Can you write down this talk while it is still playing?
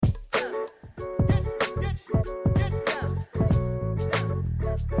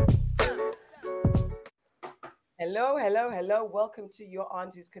Hello, hello, hello. Welcome to Your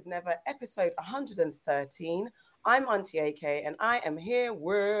Aunties Could Never, episode 113. I'm Auntie AK and I am here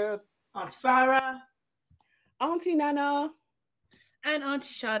with Aunt Farah, Auntie Nana, and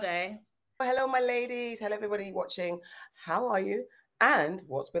Auntie Sade. Hello, my ladies. Hello, everybody watching. How are you? And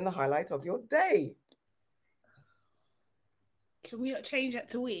what's been the highlight of your day? Can we not change that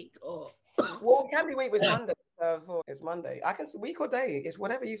to week or? Well, it can be week with Monday. It's Monday. I can week or day. It's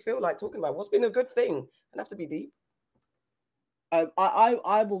whatever you feel like talking about. What's been a good thing? Doesn't have to be deep.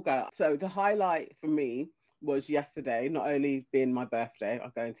 I will go. So the highlight for me was yesterday, not only being my birthday, I'll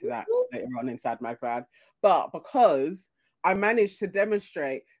go into that later on inside my grad, but because I managed to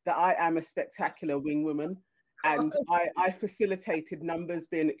demonstrate that I am a spectacular wing woman, and I facilitated numbers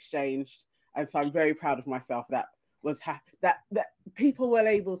being exchanged, and so I'm very proud of myself. That was that people were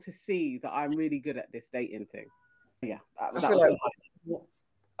able to see that I'm really good at this dating thing. Yeah, that was like,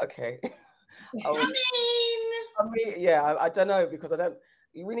 okay. I mean, yeah, I don't know because I don't.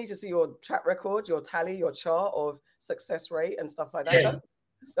 We need to see your track record, your tally, your chart of success rate and stuff like that.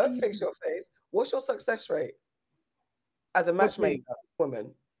 Don't fix your face. What's your success rate as a matchmaker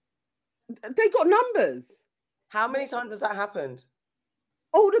woman? They got numbers. How many times has that happened?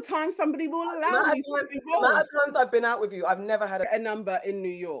 All the time somebody will allow me. The amount of times I've been out with you, I've never had a number in New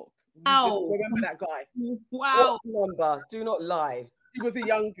York. Wow. Remember that guy? Wow. What's number? Do not lie. He was a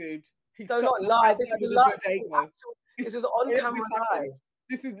young dude. Do not lie. This is on camera lie.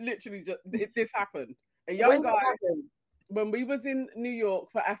 This is literally just this happened. A young guy. When we was in New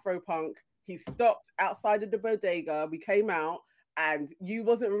York for Afropunk, he stopped outside of the bodega. We came out, and you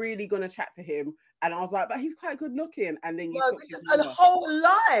wasn't really gonna chat to him. And I was like, but he's quite good looking. And then you took this is a whole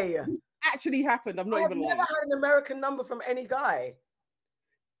lie. It actually happened. I'm not even lying. I've never had an American number from any guy.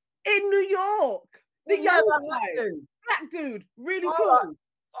 In New York. The young guy. Black dude. Really tall.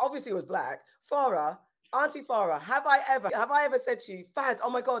 Obviously it was black. Farah, Auntie Farah, have I ever said to you, Fads, oh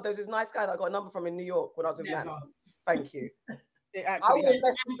my God, there's this nice guy that I got a number from in New York when I was with Nana? Thank you. I would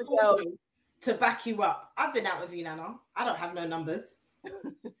message the girl to back you up. I've been out with you, Nana. I don't have no numbers.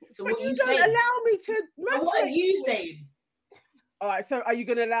 So what are you saying? Allow me to. So what are you saying? All right. So are you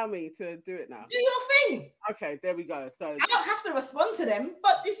going to allow me to do it now? Do your thing. Okay. There we go. So I don't have to respond to them,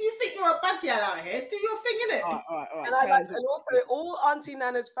 but if you think you're a bad girl out here, do your thing, innit? All right. And also, all Auntie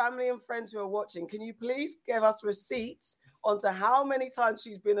Nana's family and friends who are watching, can you please give us receipts onto how many times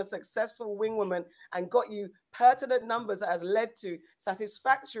she's been a successful wing woman and got you pertinent numbers that has led to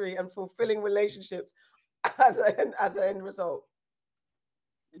satisfactory and fulfilling relationships as an end result?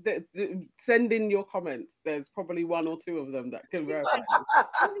 Send in your comments. There's probably one or two of them that can verify.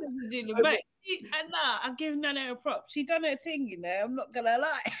 I'm giving Nana a prop. She done her thing, you know. I'm not gonna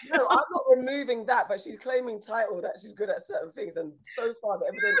lie. No, I'm not removing that, but she's claiming title that she's good at certain things, and so far the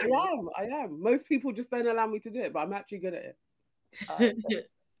evidence. I am. Most people just don't allow me to do it, but I'm actually good at it.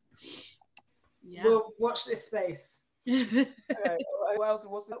 Yeah. We'll watch this space. Okay, what else?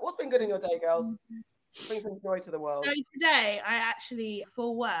 What's been good in your day, girls? Bring some joy to the world. So today, I actually,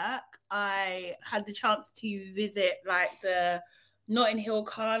 for work, I had the chance to visit like the Notting Hill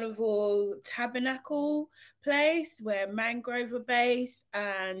Carnival Tabernacle place where Mangrove are based,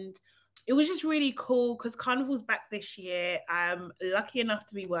 and it was just really cool because Carnival's back this year. I'm lucky enough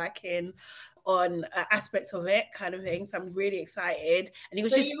to be working on aspects of it, kind of thing. So I'm really excited. And it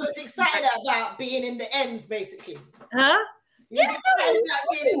was you was excited about being in the ends, basically. Huh? Yeah, it was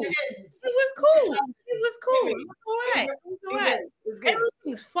cool. It was all right. It was all right.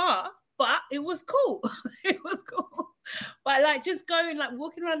 Everything's far, but it was cool. It was cool. But like just going, like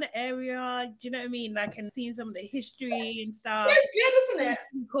walking around the area, do you know what I mean? Like and seeing some of the history and stuff. So good, isn't it?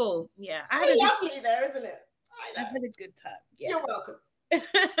 Cool. Yeah. I had lovely there, isn't it? I had a good time. Yeah. You're welcome.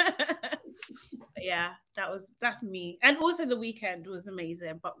 Yeah, that's me. And also the weekend was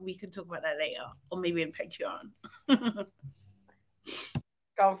amazing, but we can talk about that later. Or maybe in Patreon.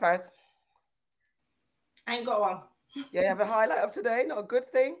 Go on first. I ain't got one. Yeah, you have a highlight of today, not a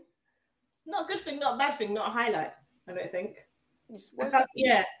good thing. Not a good thing, not a bad thing, not a highlight. I don't think.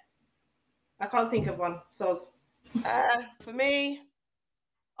 I can't think of one. Soz. For me,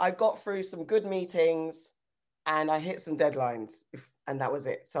 I got through some good meetings and I hit some deadlines, and that was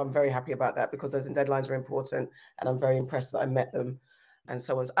it. So I'm very happy about that because those deadlines are important, and I'm very impressed that I met them. And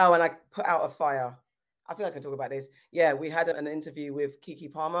so on. Oh, and I put out a fire. I think I can talk about this. Yeah, we had an interview with Kiki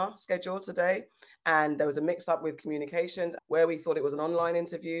Palmer scheduled today, and there was a mix-up with communications where we thought it was an online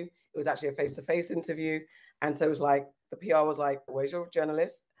interview. It was actually a face-to-face interview. And so it was like, the PR was like, where's your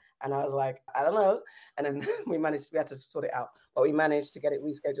journalist? And I was like, I don't know. And then we had to sort it out. But we managed to get it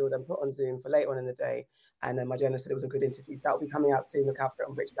rescheduled and put on Zoom for later on in the day. And then my journalist said it was a good interview. So that will be coming out soon. Look out for it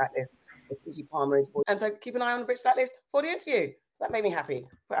on British Blacklist. Keke Palmer is. And so keep an eye on the British Blacklist for the interview. So that made me happy.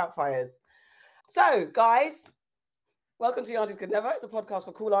 Put out fires. So, guys, welcome to Your Aunties Could Never. It's a podcast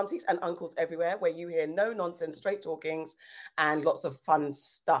for cool aunties and uncles everywhere where you hear no nonsense, straight talkings, and lots of fun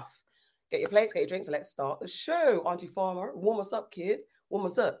stuff. Get your plates, get your drinks, and let's start the show. Auntie Farmer, warm us up, kid. Warm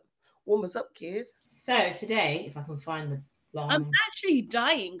us up. Warm us up, kid. So today, if I can find the line. I'm actually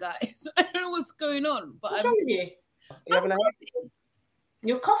dying, guys. I don't know what's going on. But What's wrong with you?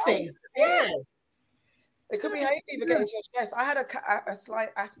 You're coughing. Yeah. It could be hay fever getting to your chest. I had a slight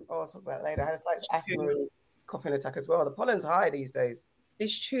asthma. Oh, I'll talk about it later. I had a slight asthma coughing attack as well. The pollen's high these days.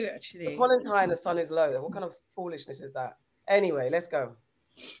 It's true, actually. The pollen's high and the sun is low. What kind of foolishness is that? Anyway, let's go.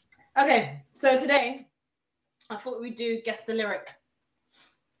 Okay, so today I thought we'd do Guess the Lyric.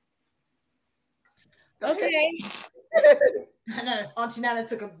 Okay. I know, Auntie Nana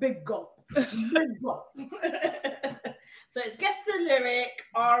took a big gulp. Big gulp. So it's Guess the Lyric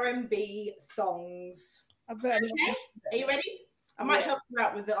R&B songs. Okay, are you ready? I might help you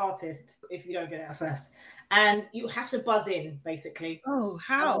out with the artist if you don't get it at first. And you have to buzz in, basically. Oh,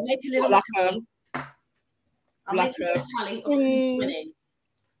 how? I'll make a little tally. I'll make a little tally of who's winning.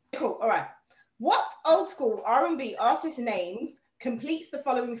 Cool. All right. What old school R&B artist names completes the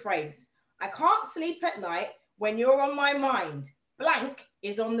following phrase? I can't sleep at night when you're on my mind. Blank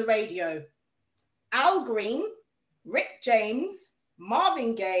is on the radio. Al Green, Rick James,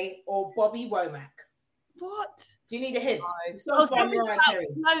 Marvin Gaye, or Bobby Womack? What? Do you need a hint? Songs by Mariah Carey.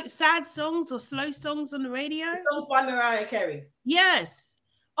 Sad songs or slow songs on the radio? Songs by Mariah Carey. Yes.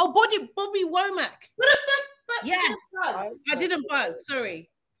 Oh, Bobby Womack. Yes. I didn't buzz.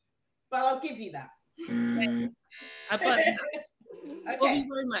 Sorry. But I'll give you that. I buzzed. Okay. Bobby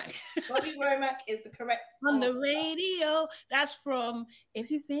Womack. Bobby Womack is the correct on the radio. That's from If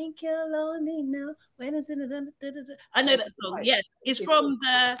You Think You're Lonely Now. I know that song. Yes, it's from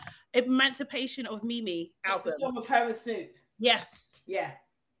the Emancipation of Mimi album. It's the song of her and Snoop. Yes. Yeah.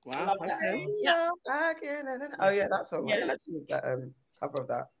 Wow. I love that song. Yeah. Oh yeah, that song. Yeah, let's use that cover of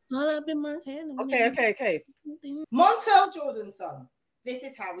that. All up in my hand. Okay. Montel Jordan's song. This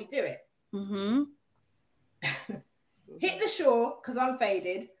is how we do it. Mm-hmm. Hit the shore because I'm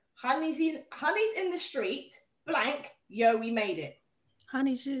faded. Honey's in the street. Blank. Yo, we made it.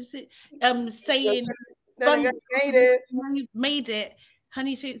 Honey, should say, Made saying, it. Made it.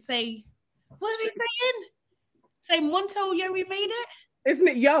 Honey should say, what are they saying? Say, Montel, yo, we made it. Isn't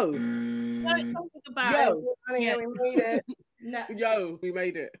it yo? No, it's something about Yo, honey, we made it. No. Yo, we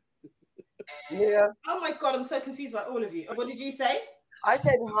made it. Yeah. Oh my God, I'm so confused by all of you. What did you say? I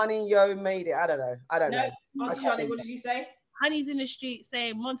said, honey, yo, made it. I don't know. No, Auntie Charlie, what did you say? Honey's in the street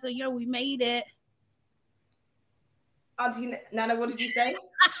saying, Montel, yo, we made it. Auntie Nana, what did you say?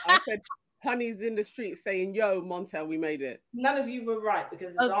 I said, honey's in the street saying, yo, Montel, we made it. None of you were right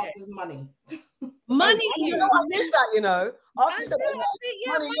because the answer is money. Money. You know, I missed that, you know. After you said money,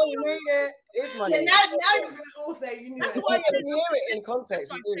 yo, we made it. It's money. Yeah, now you're going to all say you knew That's it. why you hear it in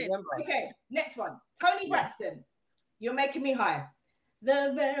context. You do remember. Okay, next one. Tony Braxton. You're making me high.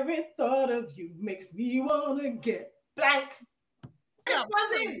 The very thought of you makes me want to get blank.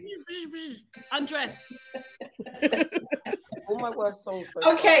 Undressed. All my worst songs.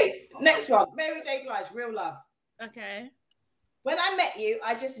 Okay, next one. Mary J. Blige, Real Love. Okay. When I met you,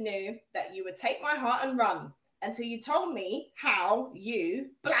 I just knew that you would take my heart and run until you told me how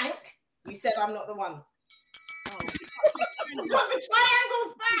you blank. You said I'm not the one. Oh. Got the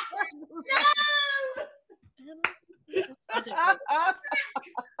triangles back. No.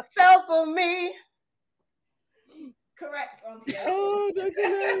 Fell for me. Correct, Auntie. Oh, that's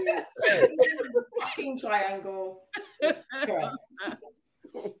hilarious. Fucking triangle. It's correct.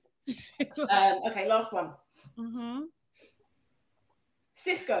 Okay, last one. Mm-hmm.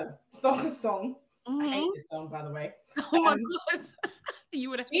 Cisco, Thong Song. Mm-hmm. I hate this song, by the way. Oh my God. You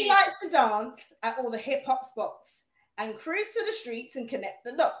would have. She likes to dance at all the hip hop spots and cruise to the streets and connect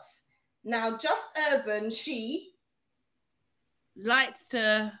the dots. Now, just urban, she likes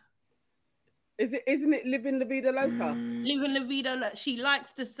to. Isn't it Living La Vida Loca? Living La Vida, she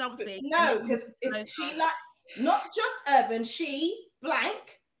likes to something. No, because she like not just urban, she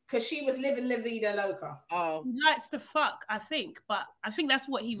blank, because she was living La Vida Loca. Oh. She likes to fuck, I think, but I think that's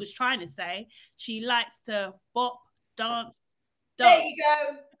what he was trying to say. She likes to bop, dance. There you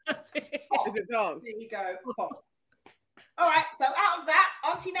go. Is it dance? There you go. Pop. All right, so out of that,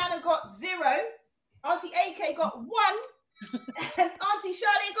 Auntie Nana got 0, Auntie AK got 1, and Auntie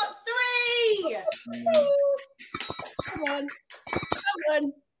Charlie got 3. Come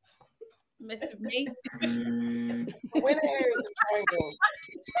on. mess with me. The winner here is a triangle.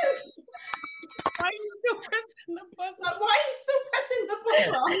 Why are you still pressing the buzzer? Why are you still pressing the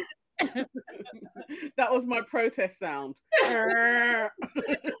buzzer? That was my protest sound.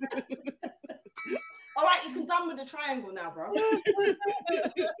 All right, you can done with the triangle now, bro.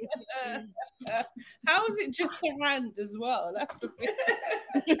 How is it just a hand as well? That's the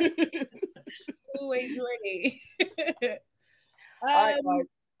always ready. All right, guys.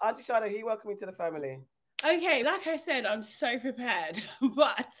 Auntie Shada, who you welcoming to the family? Okay, like I said, I'm so prepared,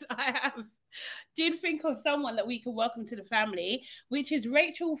 but I did think of someone that we can welcome to the family, which is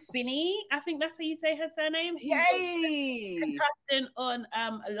Rachel Finney. I think that's how you say her surname. Yay! Contestant on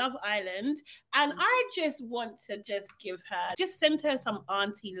Love Island, and I just want to just send her some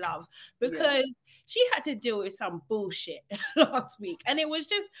auntie love because she had to deal with some bullshit last week, and it was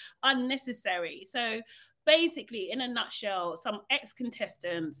just unnecessary. So basically, in a nutshell, some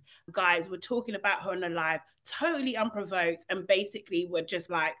ex-contestants, guys, were talking about her on the live, totally unprovoked, and basically were just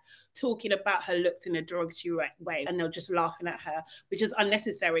like talking about her looks in a derogatory way, and they're just laughing at her, which is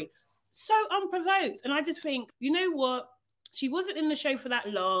unnecessary. So unprovoked. And I just think, you know what? She wasn't in the show for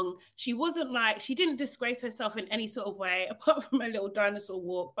that long. She didn't disgrace herself in any sort of way, apart from a little dinosaur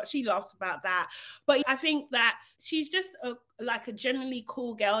walk, but she laughs about that. But I think that she's just a generally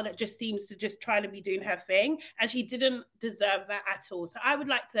cool girl that just seems to just try to be doing her thing. And she didn't deserve that at all. So I would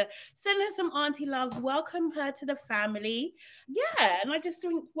like to send her some auntie love, welcome her to the family. Yeah. And I just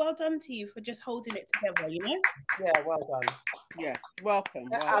think well done to you for just holding it together, you know? Yeah, well done. Yes, welcome.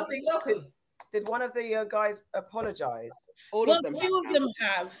 Welcome. Did one of the guys apologize? All of them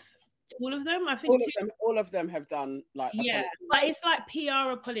have. All of them, I think. All of them have done apologies. But it's like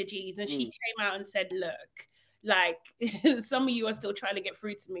PR apologies, and she came out and said, "Look, like some of you are still trying to get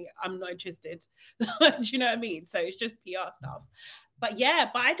through to me. I'm not interested." Do you know what I mean? So it's just PR stuff. But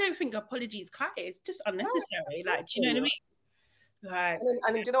I don't think apologies cut. It's just unnecessary. Do you know what I mean?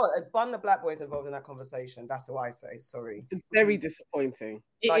 And do you know what? Bun the Black Boys involved in that conversation. That's what I say. Sorry. It's very disappointing.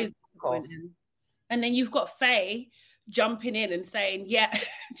 It is disappointing. And then you've got Faye jumping in and saying, "Yeah,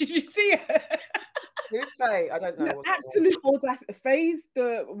 did you see it?" Who's Faye? I don't know. No, absolute audacity. Faye's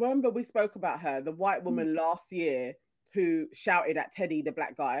remember we spoke about her, the white woman last year who shouted at Teddy, the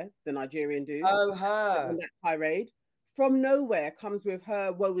black guy, the Nigerian dude. Oh, her. On that tirade. From nowhere comes with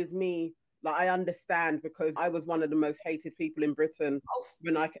her, woe is me. Like, I understand because I was one of the most hated people in Britain. And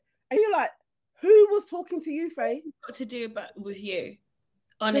you're like, who was talking to you, Faye? What to do with you?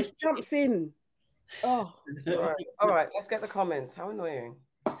 Honestly. Just jumps in. Oh, all right. Let's get the comments. How annoying.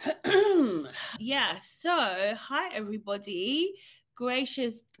 Yeah. So, hi everybody.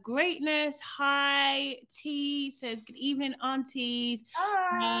 Gracious greatness. Hi. T says, "Good evening, aunties."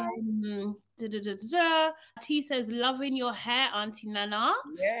 Hi. T says, "Loving your hair, Auntie Nana."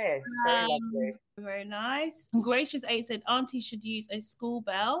 Yes, very lovely. Very nice. Gracious 8 said, "Auntie should use a school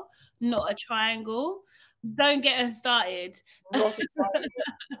bell, not a triangle." Don't get us started.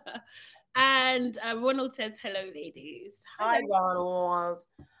 And Ronald says, "Hello, ladies." Hi, Ronald.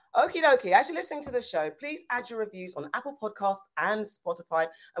 Okie dokie. As you're listening to the show, please add your reviews on Apple Podcasts and Spotify,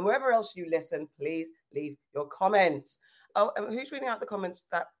 and wherever else you listen, please leave your comments. Oh, and who's reading out the comments?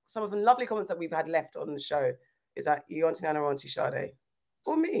 That some of the lovely comments that we've had left on the show. Is that you, Auntie Nana, or Auntie Sade,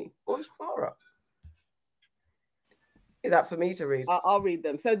 or me, or Farah? Is that for me to read? I'll read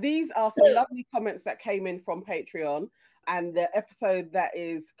them. So these are some lovely comments that came in from Patreon. And the episode that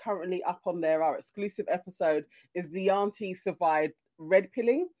is currently up on there, our exclusive episode, is The Auntie Survived Red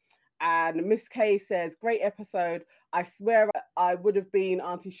Pilling. And Miss K says, "Great episode. I swear I would have been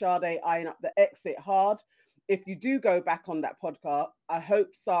Auntie Sade eyeing up the exit hard. If you do go back on that podcast, I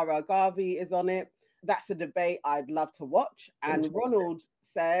hope Sarah Garvey is on it. That's a debate I'd love to watch." And Ronald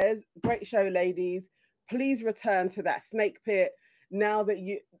says, "Great show, ladies. Please return to that snake pit. Now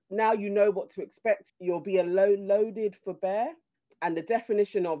you know what to expect. You'll be a loaded for bear." And the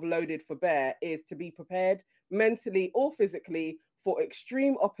definition of loaded for bear is to be prepared mentally or physically for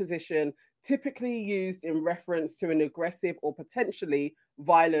extreme opposition, typically used in reference to an aggressive or potentially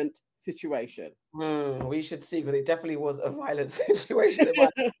violent situation. We should see, because it definitely was a violent situation.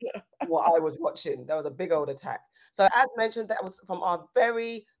 What I was watching, there was a big old attack. So as mentioned, that was from our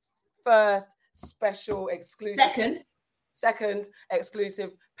very first special exclusive second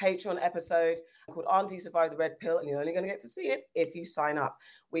exclusive Patreon episode called Auntie Survived the Red Pill, and you're only going to get to see it if you sign up.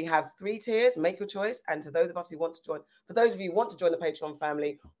 We have 3 tiers, make your choice. And to those of us who want to join, for those of you who want to join the Patreon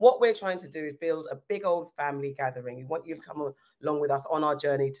family, what we're trying to do is build a big old family gathering. We want you to come along with us on our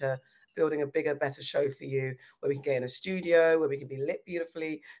journey to building a bigger, better show for you, where we can get in a studio, where we can be lit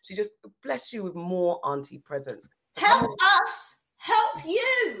beautifully. So just bless you with more auntie presents. So help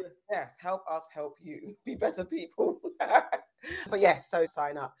you. Yes, help us help you be better people. But yes, so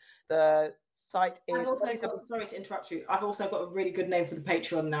sign up. The site is. I've also got, sorry to interrupt you, I've also got a really good name for the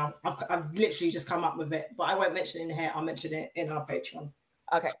Patreon now. I've literally just come up with it, but I won't mention it in here. I'll mention it in our Patreon.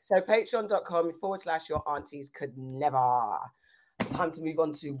 Okay, so patreon.com/your aunties could never. Time to move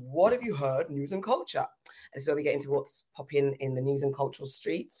on to what have you heard, news and culture. This is where we get into what's popping in the news and cultural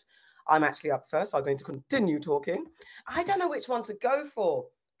streets. I'm actually up first. So I'm going to continue talking. I don't know which one to go for.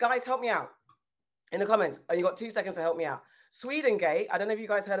 Guys, help me out in the comments. Oh, you got 2 seconds to help me out. Swedengate. I don't know if you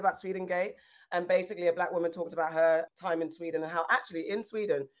guys heard about Swedengate. And basically a black woman talked about her time in Sweden and how actually in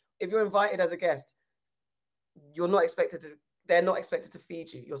Sweden, if you're invited as a guest, they're not expected to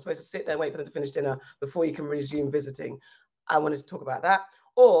feed you. You're supposed to sit there and wait for them to finish dinner before you can resume visiting. I wanted to talk about that.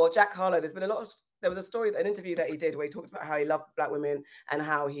 Or Jack Harlow, there was a story, an interview that he did where he talked about how he loved black women and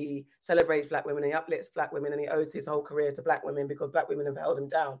how he celebrates black women, and he uplifts black women, and he owes his whole career to black women because black women have held him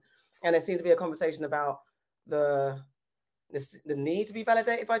down. And there seems to be a conversation about the need to be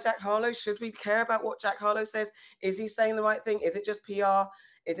validated by Jack Harlow. Should we care about what Jack Harlow says? Is he saying the right thing? Is it just PR?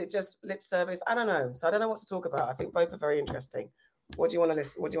 Is it just lip service? I don't know. So I don't know what to talk about. I think both are very interesting. What do you want to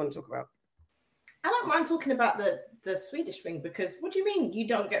listen? What do you want to talk about? I don't mind talking about the Swedish thing, because what do you mean you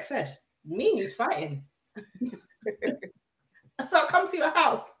don't get fed? Me and you's fighting. So I come to your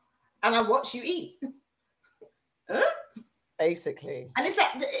house and I watch you eat. Huh? Basically. And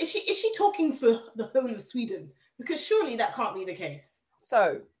is she talking for the whole of Sweden? Because surely that can't be the case.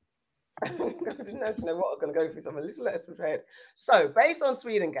 So I didn't know what I was going to go through, so I'm a little less prepared. So based on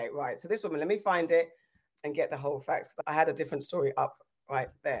Swedengate, right? So this woman, let me find it and get the whole facts, because I had a different story up right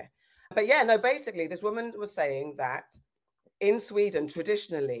there. But yeah, no, basically this woman was saying that in Sweden,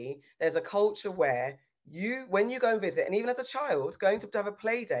 traditionally, there's a culture where when you go and visit, and even as a child, going to have a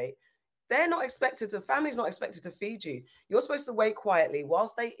play date, the family's not expected to feed you. You're supposed to wait quietly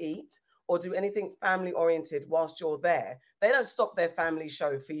whilst they eat or do anything family oriented whilst you're there. They don't stop their family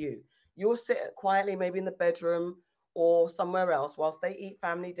show for you. You'll sit quietly, maybe in the bedroom or somewhere else whilst they eat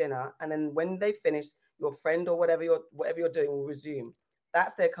family dinner. And then when they finish, your friend or whatever you're doing will resume.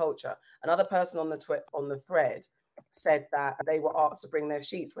 That's their culture. Another person on the thread said that they were asked to bring their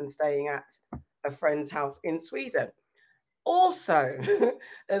sheets when staying at a friend's house in Sweden. Also,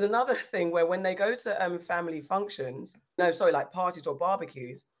 there's another thing where when they go to family functions, like parties or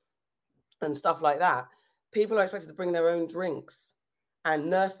barbecues and stuff like that, people are expected to bring their own drinks and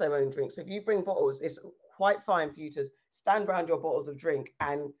nurse their own drinks. So if you bring bottles, it's quite fine for you to stand around your bottles of drink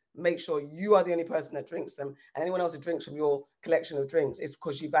and make sure you are the only person that drinks them, and anyone else who drinks from your collection of drinks is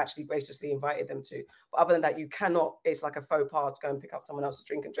because you've actually graciously invited them to. But other than that, you cannot, it's like a faux pas to go and pick up someone else's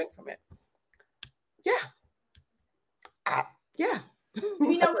drink and drink from it. Yeah. Do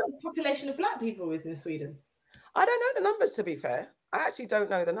you know what the population of black people is in Sweden? I don't know the numbers, to be fair. I actually don't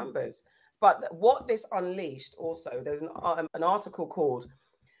know the numbers. But what this unleashed also, there's an article called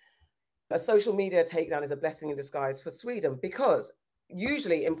 "A Social Media Takedown is a Blessing in Disguise for Sweden," because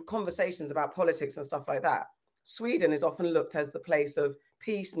usually in conversations about politics and stuff like that, Sweden is often looked as the place of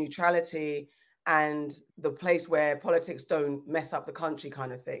peace, neutrality, and the place where politics don't mess up the country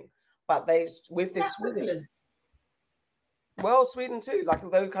kind of thing. But Sweden, well, Sweden too, like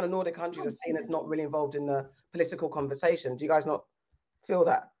those kind of Nordic countries are seen as not really involved in the political conversation. Do you guys not feel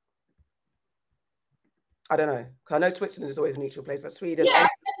that? I don't know. I know Switzerland is always a neutral place, but Sweden. Yeah,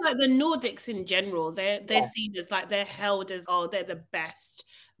 like the Nordics in general, they're seen as like they're held as they're the best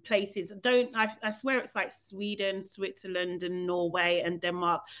places. I swear it's like Sweden, Switzerland, and Norway and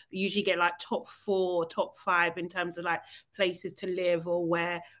Denmark usually get like top 4, top 5 in terms of like places to live or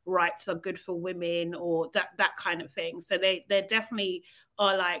where rights are good for women or that kind of thing. So they definitely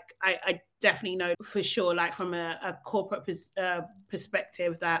are like I definitely know for sure, like from a corporate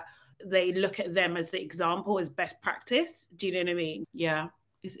perspective, that they look at them as the example, as best practice. Do you know what I mean? Yeah,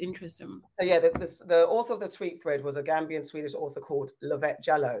 it's interesting. So yeah, the author of the tweet thread was a Gambian Swedish author called Lovette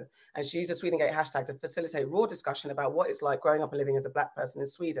Jallow, and she used a Swedengate hashtag to facilitate raw discussion about what it's like growing up and living as a black person in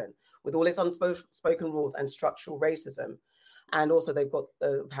Sweden, with all its unspoken rules and structural racism. And also they've got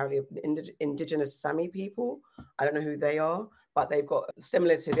apparently indigenous Sami people. I don't know who they are, but they've got,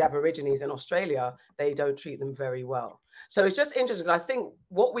 similar to the Aborigines in Australia, they don't treat them very well. So it's just interesting. I think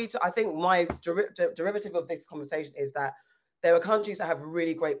my derivative of this conversation is that there are countries that have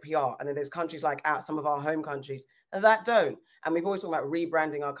really great PR, and then there's countries like some of our home countries that don't. And we've always talked about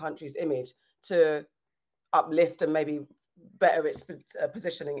rebranding our country's image to uplift and maybe better its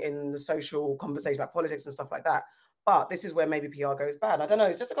positioning in the social conversation about politics and stuff like that. But this is where maybe PR goes bad. I don't know.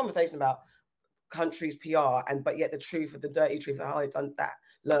 It's just a conversation about countries' PR, but yet the truth of the dirty truth of how it's done that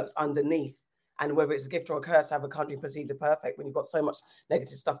lurks underneath. and whether it's a gift or a curse to have a country perceived as perfect when you've got so much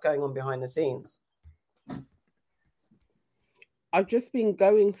negative stuff going on behind the scenes. I've just been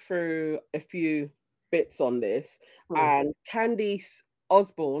going through a few bits on this, and Candice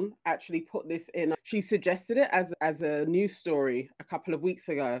Osborne actually put this in. She suggested it as a news story a couple of weeks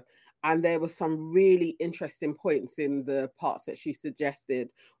ago, and there were some really interesting points in the parts that she suggested.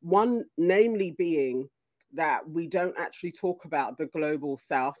 One, namely, being that we don't actually talk about the global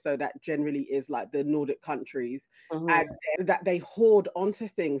south, so that generally is like the Nordic countries, and that they hoard onto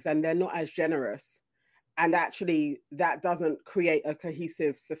things and they're not as generous. And actually, that doesn't create a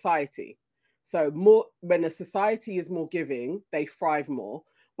cohesive society. So more, when a society is more giving, they thrive more.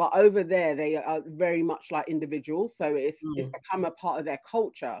 But over there, they are very much like individuals. So it's become a part of their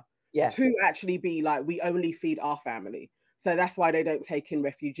culture to actually be like, we only feed our family. So that's why they don't take in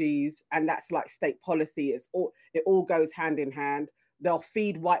refugees. And that's like state policy. It all goes hand in hand. They'll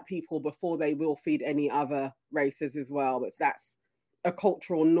feed white people before they will feed any other races as well. But that's a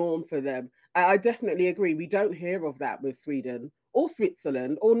cultural norm for them. I definitely agree. We don't hear of that with Sweden or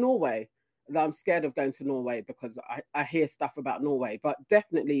Switzerland or Norway. I'm scared of going to Norway because I hear stuff about Norway, but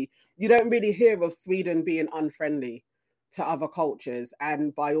definitely you don't really hear of Sweden being unfriendly to other cultures.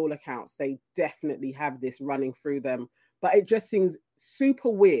 And by all accounts, they definitely have this running through them. But it just seems super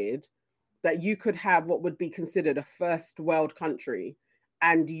weird that you could have what would be considered a first world country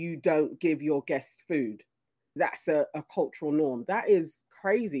and you don't give your guests food. That's a cultural norm. That is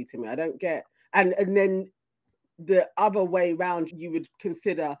crazy to me. I don't get. And then the other way around, you would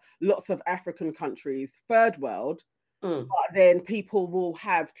consider lots of African countries third world, but then people will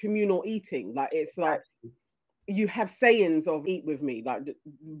have communal eating. Like it's like you have sayings of eat with me, like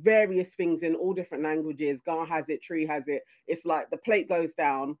various things in all different languages. Ga has it, Tree has it. It's like the plate goes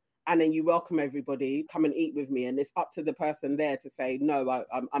down and then you welcome everybody, come and eat with me. And it's up to the person there to say, no,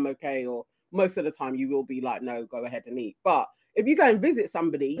 I'm okay. Or most of the time you will be like, no, go ahead and eat. But if you go and visit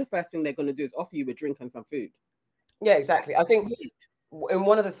somebody, the first thing they're going to do is offer you a drink and some food. Yeah, exactly. I think in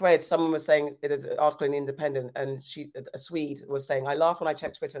one of the threads, someone was saying, there's an article in The Independent, and a Swede was saying, I laughed when I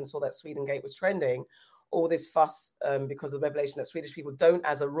checked Twitter and saw that Sweden Gate was trending. All this fuss because of the revelation that Swedish people don't,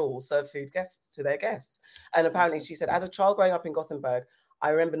 as a rule, serve food to their guests. And apparently she said, as a child growing up in Gothenburg, I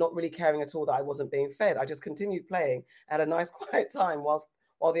remember not really caring at all that I wasn't being fed. I just continued playing, had a nice quiet time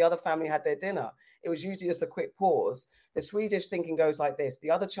while the other family had their dinner. It was usually just a quick pause. The Swedish thinking goes like this: the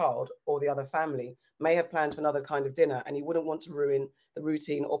other child or the other family may have planned for another kind of dinner and you wouldn't want to ruin the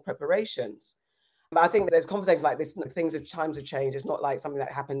routine or preparations. But I think there's conversations like this, times have changed. It's not like something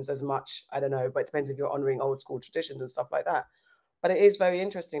that happens as much, I don't know, but it depends if you're honoring old school traditions and stuff like that. But it is very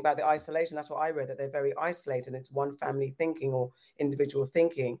interesting about the isolation. That's what I read, that they're very isolated. It's one family thinking or individual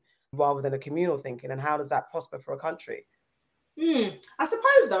thinking rather than a communal thinking. And how does that prosper for a country? I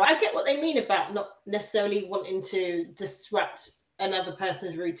suppose, though, I get what they mean about not necessarily wanting to disrupt another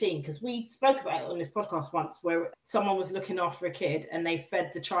person's routine, because we spoke about it on this podcast once where someone was looking after a kid and they fed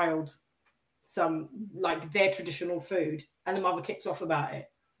the child some like their traditional food and the mother kicks off about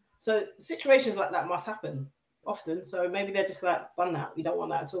it. So situations like that must happen often. So maybe they're just like, bun that, we don't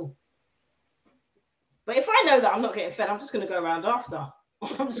want that at all. But if I know that I'm not getting fed, I'm just going to go around after.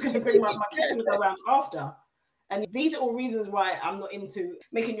 I'm just going to bring my kids going to go around after. And these are all reasons why I'm not into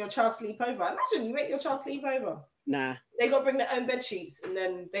making your child sleep over. Imagine you make your child sleep over. Nah. They got to bring their own bed sheets and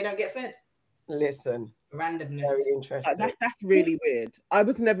then they don't get fed. Listen. Randomness. Very interesting. That's really weird. I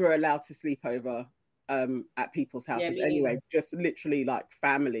was never allowed to sleep over at people's houses anyway. Just literally like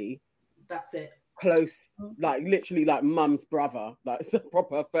family. That's it. Close, like literally like mum's brother, like it's a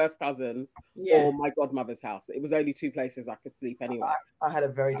proper first cousins or my godmother's house. It was only two places I could sleep anyway. I had a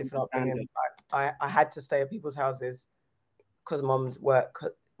very different opinion. I had to stay at people's houses because mum's work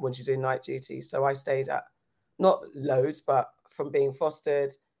when she's doing night duty. So I stayed at, not loads, but from being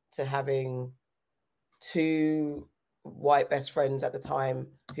fostered to having two white best friends at the time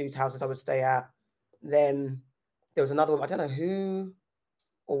whose houses I would stay at. Then there was another one, I don't know who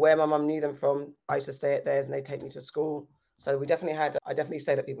or where my mum knew them from. I used to stay at theirs and they'd take me to school. So I definitely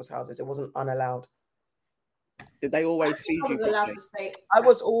stayed at people's houses. It wasn't unallowed. Did they always feed you? I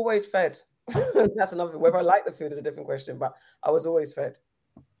was always fed. That's another, whether I like the food is a different question, but I was always fed.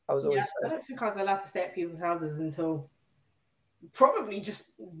 I don't think I was allowed to stay at people's houses until probably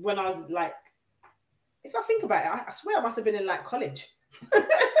just when I was like, if I think about it, I swear I must have been in like college.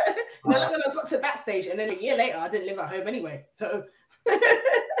 When I got to that stage, and then a year later, I didn't live at home anyway. So,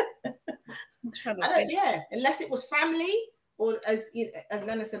 unless it was family, or as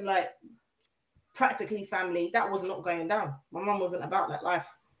Nana said, like practically family, that was not going down. My mum wasn't about that life.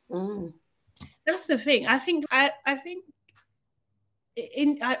 That's the thing. I think I'm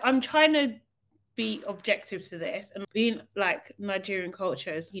trying to be objective to this, and being like Nigerian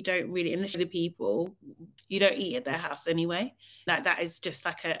cultures, you don't really, initially people, you don't eat at their house anyway. Like that is just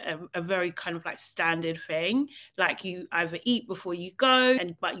like a very kind of like standard thing. Like you either eat before you go,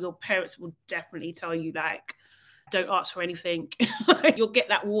 but your parents will definitely tell you like, don't ask for anything. You'll get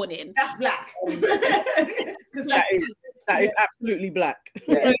that warning. That's black. Because that is absolutely black.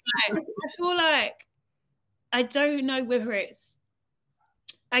 So, like, I feel like, I don't know whether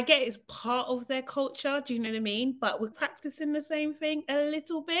I get it's part of their culture, do you know what I mean? But we're practicing the same thing a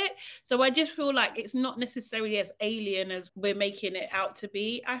little bit. So I just feel like it's not necessarily as alien as we're making it out to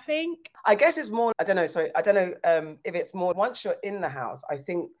be, I think. I guess it's more, I don't know if it's more, once you're in the house, I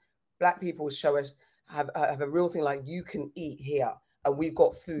think black people show us, have a real thing like, you can eat here and we've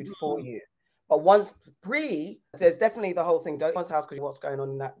got food for you. But once there's definitely the whole thing, don't go to house because what's going on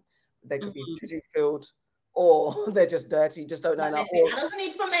in that, they could be tissue filled, or they're just dirty, just don't know enough. I doesn't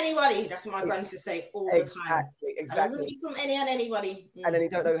eat from anybody. That's what my granny used to say all the time. Exactly. I doesn't eat from any and anybody. And then you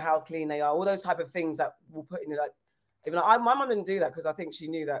don't know how clean they are. All those type of things that will put in, like, even my mum didn't do that because I think she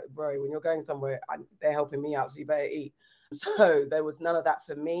knew that, bro, when you're going somewhere, they're helping me out, so you better eat. So there was none of that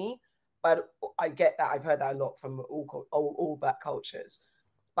for me. But I get that. I've heard that a lot from all black cultures.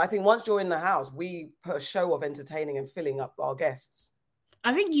 But I think once you're in the house, we put a show of entertaining and filling up our guests.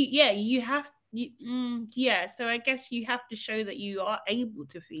 I think you have. So I guess you have to show that you are able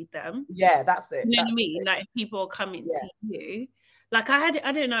to feed them. Yeah, that's it. You know what I mean? Like, if people are coming to you. Like, I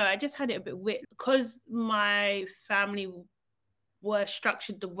don't know, I just had it a bit weird because my family were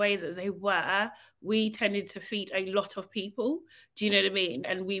structured the way that they were. We tended to feed a lot of people. Do you know what I mean?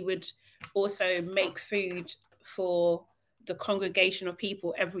 And we would also make food for the congregation of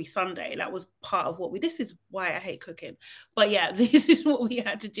people every Sunday. That was part of what this is why I hate cooking. But yeah, this is what we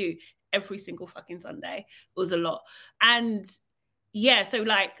had to do every single fucking Sunday. It was a lot. And yeah, so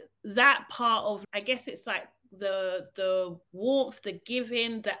like that part of, I guess it's like the warmth, the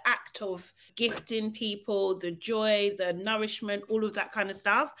giving, the act of gifting people, the joy, the nourishment, all of that kind of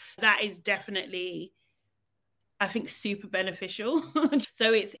stuff, that is definitely, I think, super beneficial.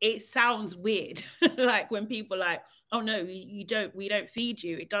 So it sounds weird. Like when people are like, oh no, we don't feed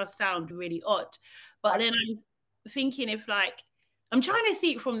you. It does sound really odd. But then I'm thinking, if like, I'm trying to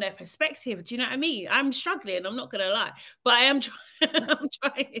see it from their perspective. Do you know what I mean? I'm struggling. I'm not going to lie, but I am trying. I'm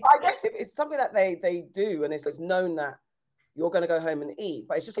trying. I guess it's something that they do, and it's known that you're going to go home and eat.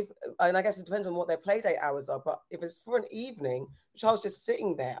 But it's just, and I guess it depends on what their play date hours are. But if it's for an evening, the child's just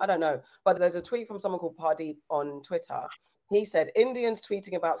sitting there. I don't know. But there's a tweet from someone called Pardeep on Twitter. He said, Indians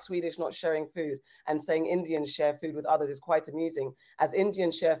tweeting about Swedish not sharing food and saying Indians share food with others is quite amusing, as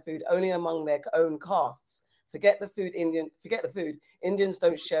Indians share food only among their own castes. Forget the food. Indians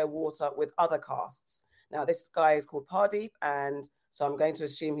don't share water with other castes. Now, this guy is called Pardeep, and so I'm going to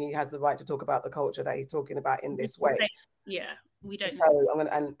assume he has the right to talk about the culture that he's talking about in this way. Yeah, we don't. So I'm gonna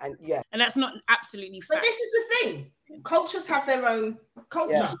and and that's not absolutely fact. But this is the thing: cultures have their own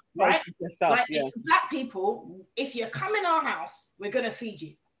culture, right? Like if black people, if you come in our house, we're gonna feed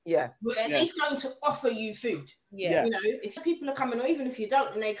you. Yeah, we're at least going to offer you food. Yeah, you know, if people are coming, or even if you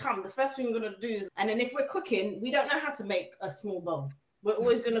don't, and they come, the first thing we're gonna do is, and then if we're cooking, we don't know how to make a small bowl. We're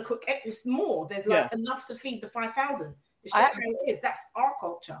always gonna cook more. There's like enough to feed the 5,000. It's just how it is. That's our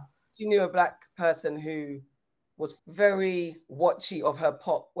culture. You knew a black person who was very watchy of her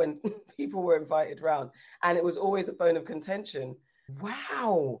pot when people were invited round, and it was always a bone of contention.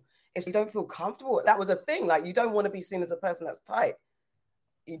 Wow, if you don't feel comfortable, that was a thing. Like, you don't want to be seen as a person that's tight.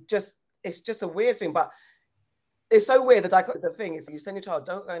 It's just a weird thing, but it's so weird that the thing is, you send your child,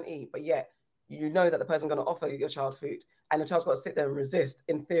 don't go and eat, but yet you know that the person's going to offer your child food, and the child's got to sit there and resist,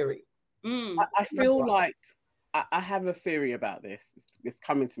 in theory. I feel like I have a theory about this. It's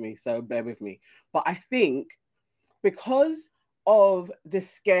coming to me, so bear with me. But I think because of the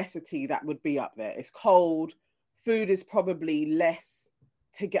scarcity that would be up there, it's cold, food is probably less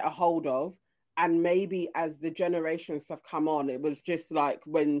to get a hold of. And maybe as the generations have come on, it was just like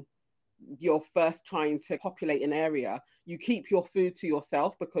when you're first trying to populate an area, you keep your food to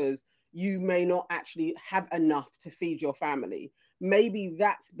yourself because you may not actually have enough to feed your family. Maybe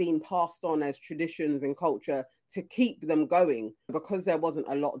that's been passed on as traditions and culture to keep them going, because there wasn't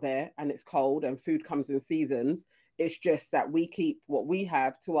a lot there and it's cold and food comes in seasons. It's just that we keep what we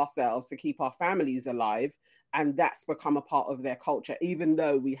have to ourselves to keep our families alive. And that's become a part of their culture, even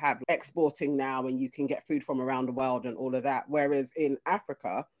though we have exporting now and you can get food from around the world and all of that. Whereas in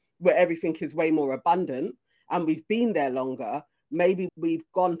Africa, where everything is way more abundant and we've been there longer, maybe we've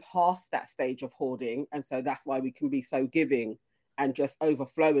gone past that stage of hoarding. And so that's why we can be so giving and just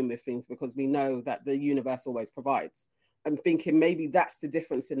overflowing with things, because we know that the universe always provides. I'm thinking maybe that's the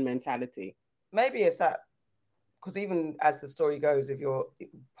difference in mentality. maybe it's that, because even as the story goes, if you're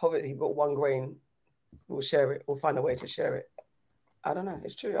poverty, you've got 1 grain, we'll share it. We'll find a way to share it. I don't know.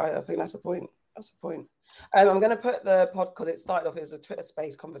 It's true. I think that's the point. That's the point. I'm going to put the pod, because it started off, it was a Twitter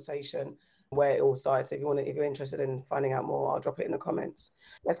space conversation where it all started. So if you're interested in finding out more, I'll drop it in the comments.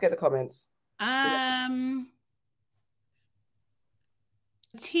 Let's get the comments.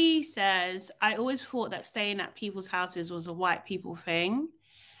 T says, I always thought that staying at people's houses was a white people thing.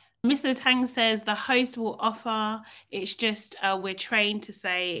 Mr. Tang says the host will offer. It's just we're trained to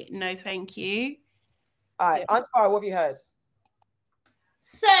say no, thank you. All right, Ansfara, what have you heard?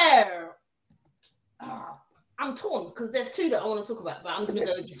 So, I'm torn because there's 2 that I want to talk about, but I'm going to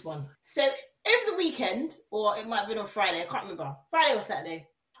go with this one. So, over the weekend, or it might have been on Friday, I can't remember, Friday or Saturday,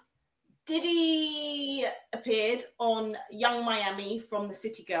 Diddy appeared on Young Miami from the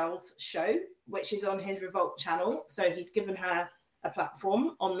City Girls show, which is on his Revolt channel. So he's given her a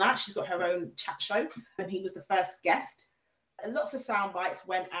platform on that. She's got her own chat show, and he was the first guest. And lots of sound bites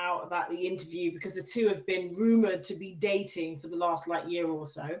went out about the interview because the 2 have been rumored to be dating for the last year or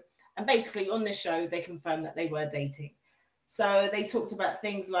so. And basically on this show, they confirmed that they were dating. So they talked about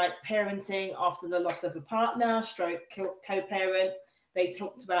things like parenting after the loss of a partner, stroke co-parent. They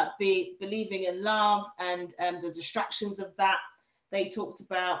talked about believing in love and the distractions of that. They talked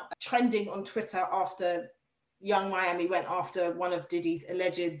about trending on Twitter after Young Miami went after one of Diddy's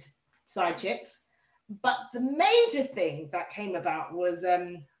alleged side chicks. But the major thing that came about was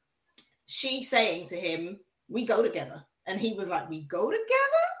she saying to him, we go together. And he was like, we go together?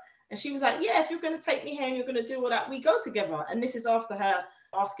 And she was like, yeah, if you're going to take me here and you're going to do all that, we go together. And this is after her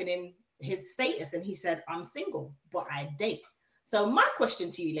asking him his status. And he said, I'm single, but I date. So my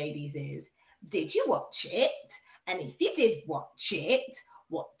question to you ladies is, did you watch it? And if you did watch it,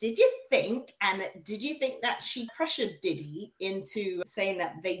 what did you think? And did you think that she pressured Diddy into saying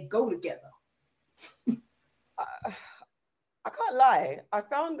that they go together? I can't lie. I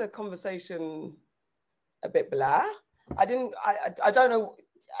found the conversation a bit blah. I don't know.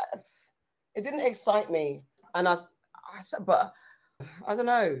 It didn't excite me. And but I don't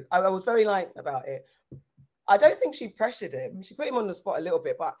know. I was very light about it. I don't think she pressured him. She put him on the spot a little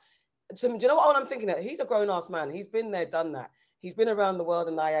bit, but do you know what I'm thinking of? He's a grown-ass man. He's been there, done that. He's been around the world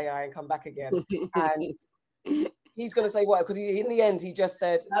and and come back again. And he's going to say what? Because in the end, he just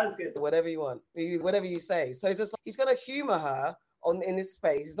said, that was good. Whatever you want, whatever you say. So it's just he's going to humor her in this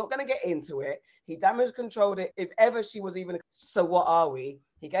space. He's not going to get into it. He damage controlled it. If ever she was even, so what are we?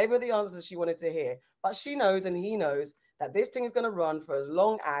 He gave her the answers she wanted to hear. But she knows and he knows that this thing is going to run for as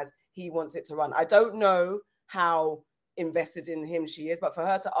long as he wants it to run. I don't know how invested in him she is, but for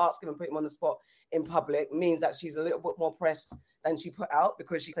her to ask him and put him on the spot in public means that she's a little bit more pressed than she put out,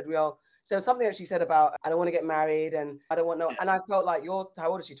 because she said, so something that she said about, I don't want to get married and I don't want no, and I felt like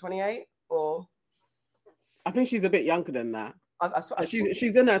how old is she, 28 or? I think she's a bit younger than that.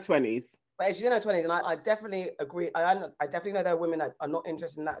 She's in her 20s. But she's in her 20s, and I definitely agree. I definitely know there are women that are not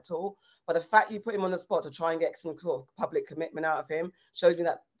interested in that at all. But the fact you put him on the spot to try and get some sort of public commitment out of him shows me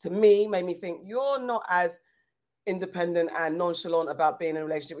that, to me, made me think you're not as independent and nonchalant about being in a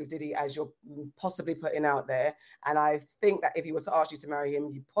relationship with Diddy as you're possibly putting out there. And I think that if he was to ask you to marry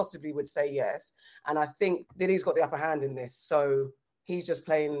him, you possibly would say yes. And I think Diddy's got the upper hand in this. So he's just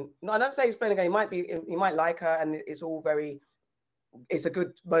playing. No, I don't say he's playing a game. He might like her, and it's all it's a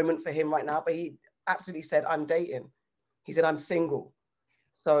good moment for him right now. But he absolutely said, I'm dating. He said, I'm single.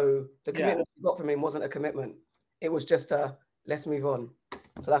 So the commitment he got from him wasn't a commitment. It was just let's move on.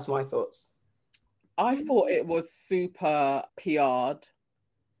 So that's my thoughts. I thought it was super PR'd,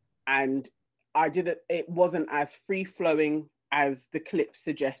 and it wasn't as free-flowing as the clip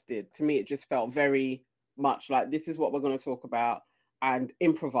suggested. To me, it just felt very much like, this is what we're going to talk about, and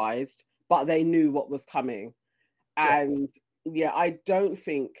improvised, but they knew what was coming. And I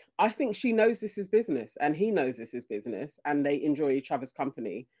think she knows this is business, and he knows this is business, and they enjoy each other's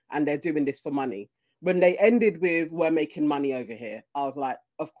company, and they're doing this for money. When they ended with, we're making money over here, I was like,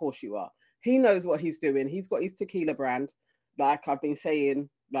 of course you are. He knows what he's doing. He's got his tequila brand. Like I've been saying,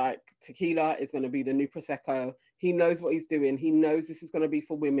 like tequila is going to be the new Prosecco. He knows what he's doing. He knows this is going to be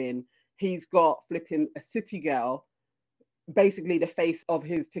for women. He's got flipping a City Girl, basically the face of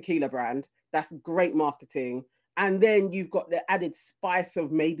his tequila brand. That's great marketing. And then you've got the added spice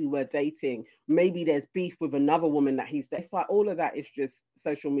of maybe we're dating. Maybe there's beef with another woman that it's like all of that is just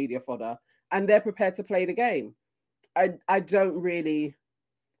social media fodder. And they're prepared to play the game. I don't really...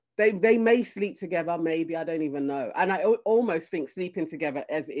 They may sleep together, maybe, I don't even know. And I almost think sleeping together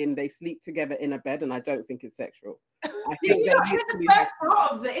as in they sleep together in a bed, and I don't think it's sexual. Did you not hear the first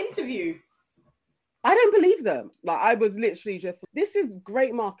part of the interview? I don't believe them. Like, I was literally just, this is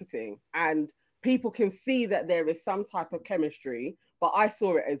great marketing. And people can see that there is some type of chemistry, but I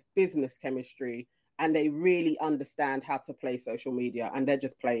saw it as business chemistry, and they really understand how to play social media, and they're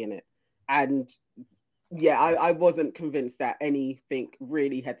just playing it. And yeah, I wasn't convinced that anything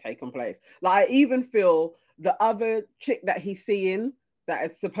really had taken place. Like, I even feel the other chick that he's seeing that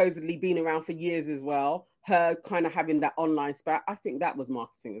has supposedly been around for years as well, her kind of having that online spat, I think that was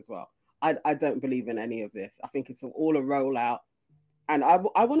marketing as well. I don't believe in any of this. I think it's all a rollout. And I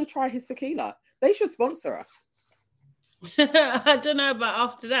want to try his tequila. They should sponsor us. I don't know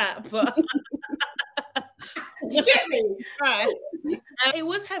about after that, but you get me? Right. It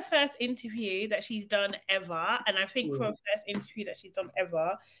was her first interview that she's done ever, and I think for a first interview that she's done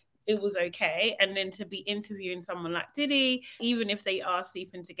ever, it was okay. And then to be interviewing someone like Diddy, even if they are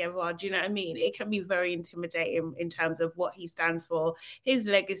sleeping together, do you know what I mean? It can be very intimidating in terms of what he stands for, his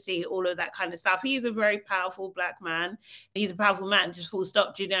legacy, all of that kind of stuff. He is a very powerful Black man. He's a powerful man, just full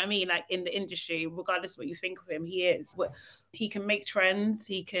stop. Do you know what I mean? Like, in the industry, regardless of what you think of him, he is. He can make trends.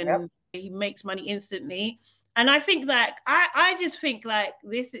 He makes money instantly. And I think that I just think like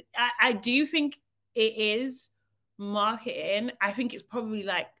this. I do think it is marketing. I think it's probably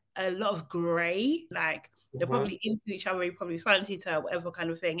like a lot of grey, like they're probably into each other, he probably fancies her, whatever kind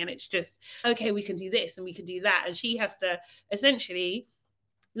of thing, and it's just, okay, we can do this and we can do that, and she has to essentially,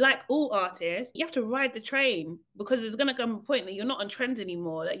 like all artists, you have to ride the train, because there's going to come a point that you're not on trend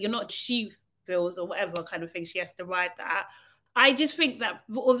anymore, that you're not, she feels, or whatever kind of thing, she has to ride that. I just think that,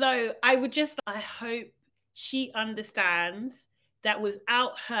 although I hope she understands that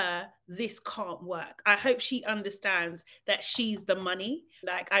without her, this can't work. I hope she understands that she's the money.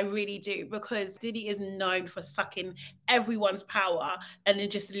 Like, I really do, because Diddy is known for sucking everyone's power and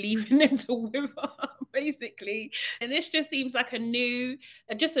then just leaving them to wither, basically. And this just seems like a new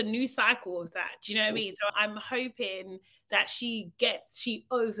cycle of that. Do you know what I mean? So I'm hoping that she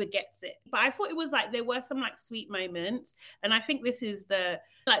overgets it. But I thought it was like, there were some like sweet moments. And I think this is the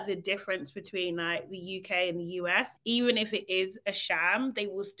difference between like the UK and the US. Even if it is a sham, they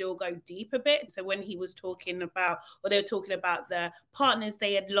will still go deep a bit. So when he was talking about, or they were talking about the partners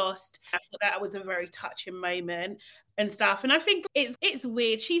they had lost, I thought that was a very touching moment and stuff. And I think it's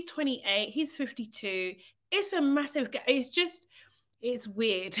weird. She's 28, he's 52. It's a massive it's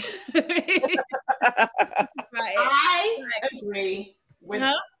weird. I agree with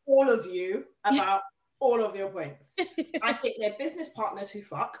all of you about all of your points. I think they're business partners who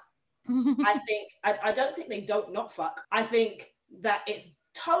fuck. I don't think they don't not fuck. I think that it's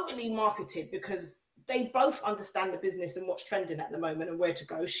totally marketed because they both understand the business and what's trending at the moment and where to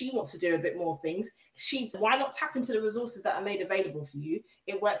go. She wants to do a bit more things. Why not tap into the resources that are made available for you?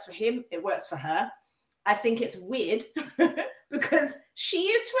 It works for him. It works for her. I think it's weird because she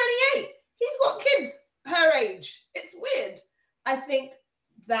is 28. He's got kids her age. It's weird. I think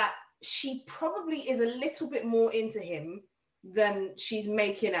that she probably is a little bit more into him than she's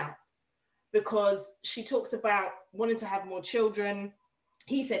making out, because she talks about wanting to have more children.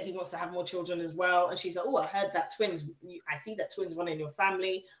 He said he wants to have more children as well. And she's like, oh, I heard that I see that twins run in your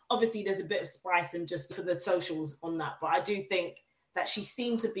family. Obviously, there's a bit of spice and just for the socials on that. But I do think that she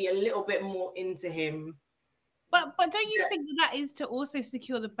seemed to be a little bit more into him. But don't you think that is to also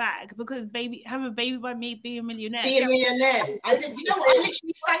secure the bag? Because have a baby by me, be a millionaire. Be a millionaire. I literally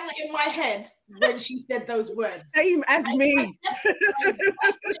sang that in my head when she said those words. Same as me. I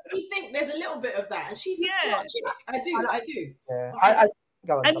think there's a little bit of that. And she's a smart chick. I do. Yeah.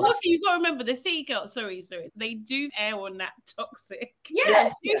 And also, you got to remember, the City Girls, sorry, they do air on that toxic.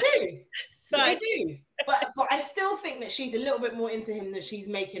 Yeah, they do. So they do. But I still think that she's a little bit more into him than she's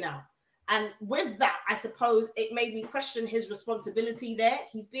making out. And with that, I suppose it made me question his responsibility there.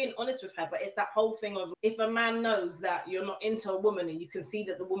 He's being honest with her, but it's that whole thing of, if a man knows that you're not into a woman and you can see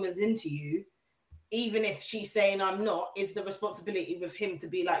that the woman's into you, even if she's saying I'm not, is the responsibility with him to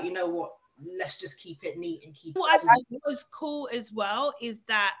be like, you know what, let's just keep it neat and keep what I think was cool as well is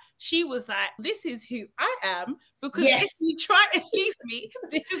that she was like, this is who I am, because if you try to leave me,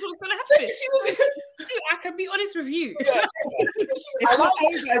 this is what's going to happen. I can be honest with you. Yeah. It's not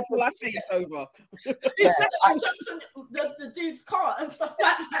over until I say it's over. I jumped on the dude's car and stuff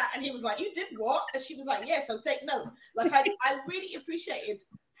like that, and he was like, you did what? And she was like, yeah, so take note. Like, I really appreciated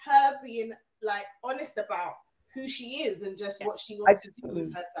her being like honest about who she is and just what she wants to do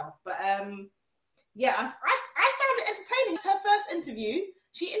with herself. But I found it entertaining. It's her first interview.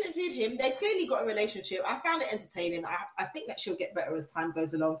 She interviewed him. They've clearly got a relationship. I found it entertaining. I think that she'll get better as time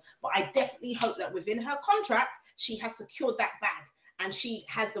goes along. But I definitely hope that within her contract, she has secured that bag and she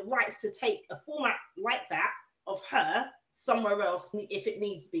has the rights to take a format like that of her somewhere else if it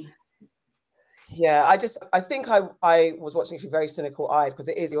needs to be. Yeah, I think I was watching through very cynical eyes, because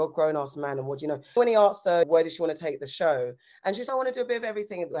it is, you're a grown-ass man, and what do you know? When he asked her where does she want to take the show, and she's like, I want to do a bit of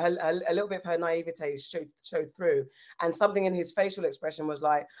everything. A little bit of her naivete showed through, and something in his facial expression was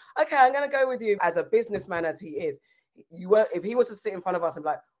like, okay, I'm going to go with you. As a businessman as he is, if he was to sit in front of us and be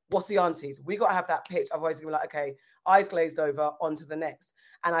like, what's the aunties? We got to have that pitch. Otherwise, he'd be like, okay, eyes glazed over, on to the next.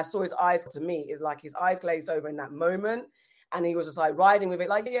 And I saw his eyes, to me, is like his eyes glazed over in that moment. And he was just like riding with it,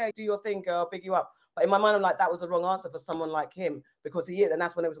 like, yeah, do your thing, girl, big you up. But in my mind, I'm like, that was the wrong answer for someone like him, because he is. And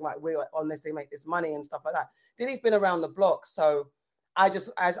that's when it was like, we're on this, they make this money and stuff like that. Diddy's been around the block. So I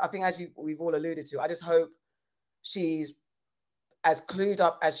think we've all alluded to, I just hope she's as clued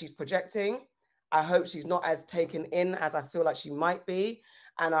up as she's projecting. I hope she's not as taken in as I feel like she might be.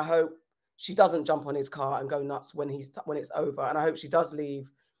 And I hope she doesn't jump on his car and go nuts when it's over. And I hope she does leave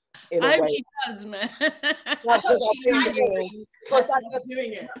in a way. I hope she does, man. I hope she's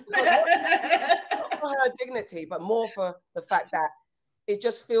doing it. Not for her dignity, but more for the fact that it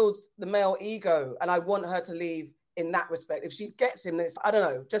just feels the male ego. And I want her to leave in that respect. If she gets him, this, I don't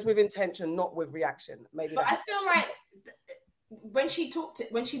know, just with intention, not with reaction. Maybe. But I feel like when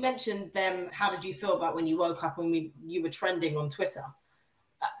she mentioned them, how did you feel about when you woke up and you were trending on Twitter?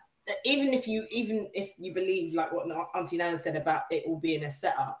 Even if you believe like what Auntie Nana said about it all being a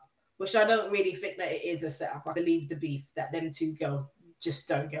setup, which I don't really think that it is a setup. I believe the beef that them two girls just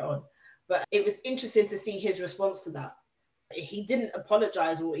don't get on. But it was interesting to see his response to that. He didn't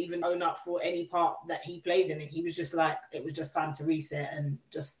apologize or even own up for any part that he played in it. He was just like, it was just time to reset and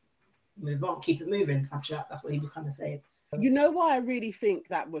just move on, keep it moving, type shit. That's what he was kind of saying. You know why I really think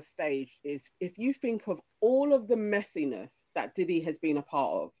that was staged is if you think of all of the messiness that Diddy has been a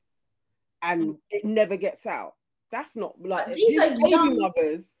part of, and it never gets out. That's not like these are baby young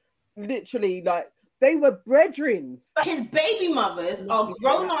mothers. Literally, like they were brethren. But his baby mothers are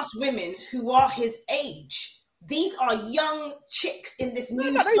grown-ass women who are his age. These are young chicks in this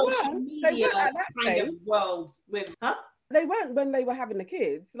new social media kind of world. They weren't when they were having the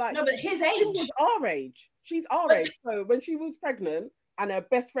kids. Like no, but his age. She was our age. She's our age. So when she was pregnant and her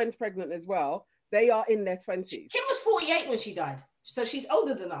best friend's pregnant as well, they are in their 20s. Kim was 48 when she died, so she's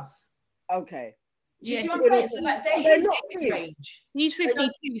older than us. Okay. Do you see what I'm saying? So like they're not his age. He's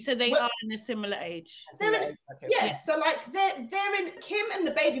 52, so they are in a similar age. Yeah, so like they're in Kim and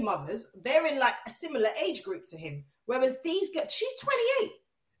the baby mothers, they're in like a similar age group to him. Whereas these girls, she's 28.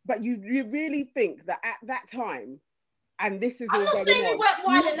 But you really think that at that time, and this is I'm not saying they weren't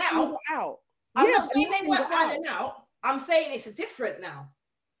wilding out. I'm not saying they weren't wilding out. I'm saying it's different now.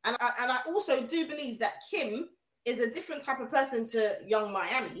 And I also do believe that Kim is a different type of person to Young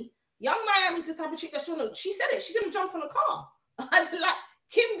Miami. Young Miami's the type of chick that's she said it, she's gonna jump on a car. Like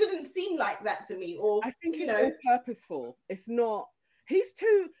Kim didn't seem like that to me. Or I think it's all purposeful. It's not. He's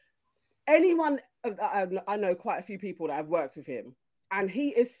too. Anyone I know quite a few people that have worked with him, and he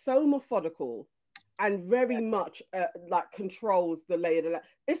is so methodical and very much like controls the layer.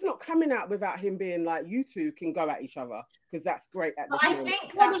 It's not coming out without him being like, you two can go at each other because that's great. I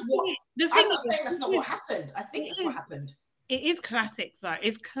think that's what. I'm not saying that's not what happened. I think it's what happened. It is classic, though.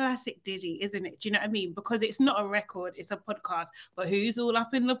 It's classic Diddy, isn't it? Do you know what I mean? Because it's not a record, it's a podcast. But who's all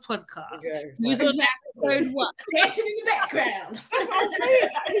up in the podcast? Yeah, exactly. Who's on episode what? Dancing in the background.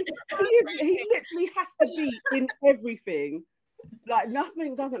 He literally has to be in everything. Like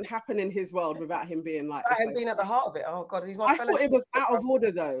nothing doesn't happen in his world without him being like. Him being at the heart of it. Oh God, he's my. I thought it was out of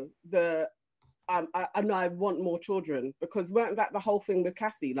order though. I want more children, because weren't that the whole thing with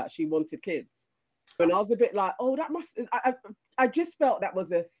Cassie? Like she wanted kids. And I was a bit like, oh, that must. I just felt that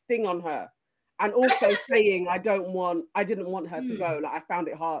was a sting on her, and also saying I didn't want her to go. Like I found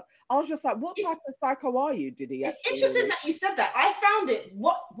it hard. I was just like, what type of psycho are you, Diddy? It's interesting that you said that. I found it.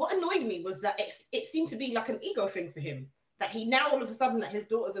 What annoyed me was that it seemed to be like an ego thing for him. That he now all of a sudden that his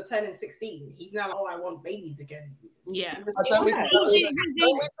daughters are turning 16, he's now like, oh, I want babies again. Yeah. We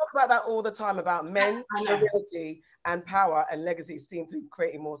talk about that all the time about men, ability, and power and legacy seen through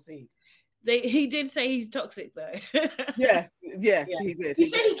creating more seed. He did say he's toxic though. yeah, he did. He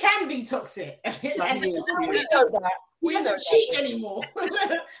said he can be toxic. And we know that. He doesn't cheat anymore.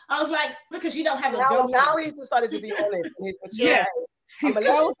 I was like, because you don't have a girlfriend. Now he's decided to be honest. And he's mature. Yeah. He's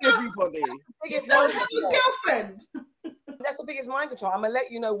told everybody. You don't have a girlfriend. That's the biggest mind control. I'm gonna let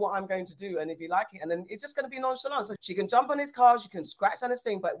you know what I'm going to do, and if you like it, and then it's just gonna be nonchalant. So she can jump on his car, she can scratch on his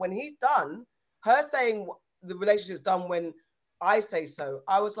thing, but when he's done, her saying the relationship's done when I say so,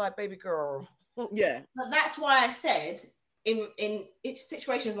 I was like, baby girl. Yeah. But that's why I said in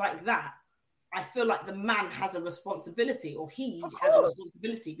situations like that, I feel like the man has a responsibility, or he has a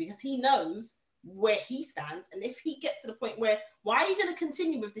responsibility, because he knows where he stands. And if he gets to the point where, why are you going to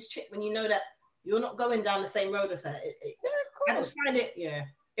continue with this chick when you know that You're not going down the same road as her. I just find it,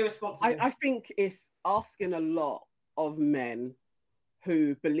 irresponsible. I think it's asking a lot of men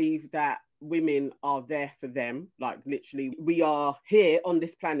who believe that women are there for them, like literally we are here on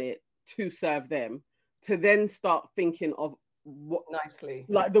this planet to serve them, to then start thinking of what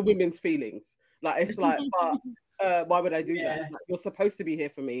like the women's feelings. Like it's like, but why would I do that? Like, you're supposed to be here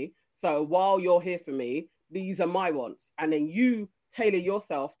for me. So while you're here for me, these are my wants. And then you tailor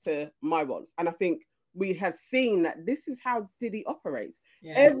yourself to my wants. And I think we have seen that this is how Diddy operates.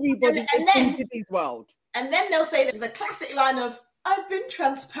 Yeah. Everybody in Diddy's world. And then they'll say that the classic line of, I've been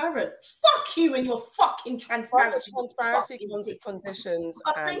transparent. Fuck you and your fucking transparency. Transparency conditions.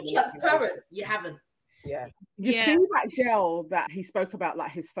 I've been transparent. You haven't. Yeah. You see that gel that he spoke about,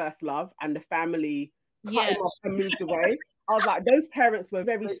 like his first love, and the family cut him off and moved away. I was like, those parents were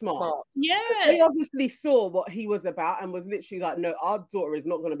very smart. Yeah. They obviously saw what he was about and was literally like, no, our daughter is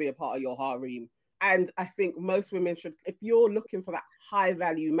not going to be a part of your harem. And I think most women should, if you're looking for that high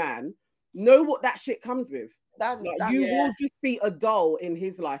value man, know what that shit comes with. You will just be a doll in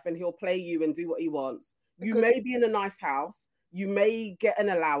his life and he'll play you and do what he wants. You may be in a nice house, you may get an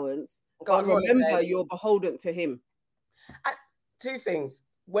allowance, but remember, you're beholden to him. Two things.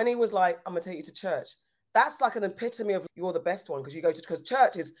 When he was like, I'm going to take you to church, that's like an epitome of you're the best one, because you go to, because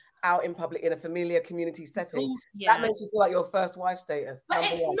church is out in public in a familiar community setting. That makes you feel like your first wife status. But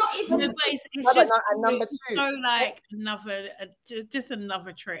it's not even. It's just number two. So like just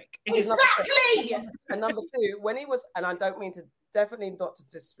another trick. Exactly. And number two, when he was, and I don't mean to, definitely not to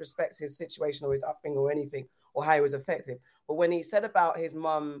disrespect his situation or his upbringing or anything, or how he was affected, but when he said about his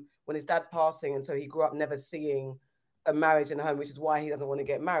mum, when his dad passing, and so he grew up never seeing a marriage in the home, which is why he doesn't want to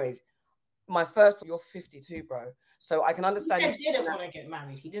get married. My first, you're 52, bro. So I can understand. He said he didn't want to get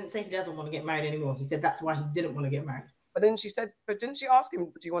married. He didn't say he doesn't want to get married anymore. He said that's why he didn't want to get married. But then didn't she ask him,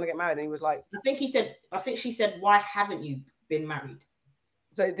 do you want to get married? And he was like, I think she said, why haven't you been married?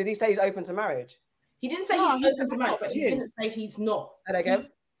 So did he say he's open to marriage? He didn't say he's open to marriage, but he didn't say he's not. And again?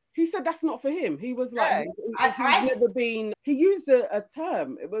 He said that's not for him. He was like, he's never been, he used a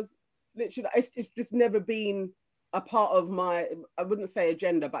term. It was literally, it's just never been a part of my, I wouldn't say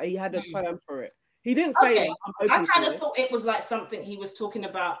agenda, but he had a term for it. He didn't say I kind of thought it was like something he was talking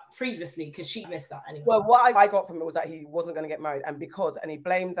about previously, because she missed that anyway. Well, what I got from it was that he wasn't going to get married, and he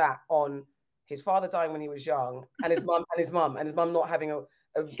blamed that on his father dying when he was young, and his mum not having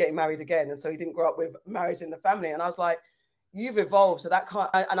a getting married again, and so he didn't grow up with marriage in the family. And I was like, you've evolved, so that can't.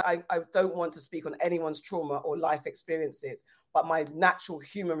 I don't want to speak on anyone's trauma or life experiences, but my natural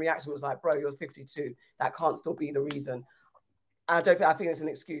human reaction was like, bro, you're 52. That can't still be the reason. I think it's an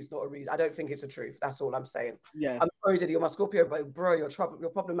excuse, not a reason. I don't think it's the truth. That's all I'm saying. Yeah. I'm sorry, Diddy, you're my Scorpio, but bro, you're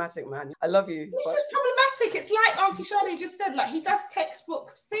problematic, man. I love you. It's just problematic. It's like Auntie Shadi just said, like, he does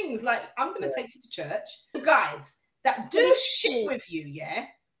textbooks things like, I'm going to take you to church. The guys that do shit with you,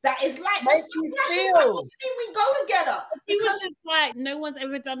 that is like, make you feel. Like, what do you mean we go together? Because it's like, no one's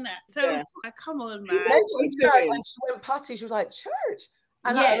ever done that. So, like, come on, man. And she went putty. She was like, church.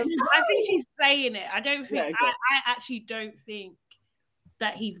 And I think she's saying it. I don't think, I actually don't think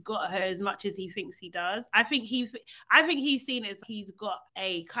that he's got her as much as he thinks he does. I think he's seen as he's got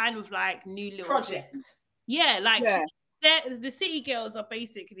a kind of like new little project. Yeah, like the City Girls are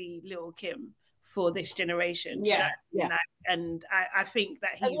basically Little Kim for this generation. And I think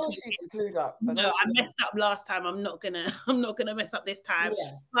that she's screwed up. No, I messed up last time. I'm not gonna mess up this time.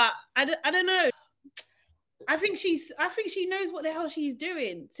 Yeah. But I don't know. I think she knows what the hell she's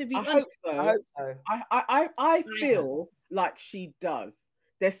doing. To be honest, I hope so. I feel like she does.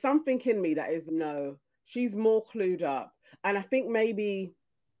 There's something in me that is she's more clued up. And I think maybe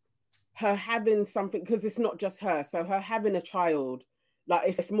her having something, because it's not just her, so her having a child, like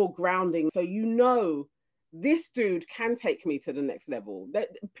it's more grounding. So this dude can take me to the next level.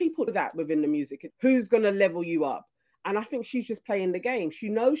 People do that within the music. Who's going to level you up? And I think she's just playing the game. She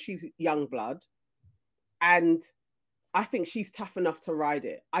knows she's young blood. And I think she's tough enough to ride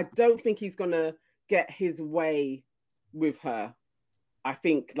it. I don't think he's going to get his way with her. I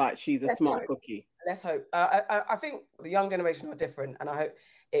think like she's a smart cookie. Let's hope. I think the young generation are different, and I hope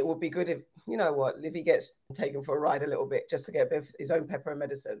it would be good if, you know what, if he gets taken for a ride a little bit just to get a bit of his own pepper and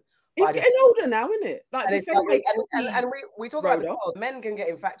medicine. He's getting older now, isn't it? Like, and we talk about the girls. Men can get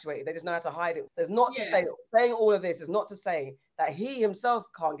infatuated. They just know how to hide it. There's not to say, saying all of this is not to say that he himself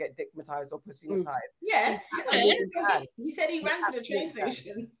can't get dickmatized or pussymatized. Yeah. He said he ran to the train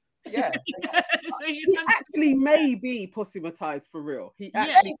station. Yeah. So he actually may be pussymatized for real. He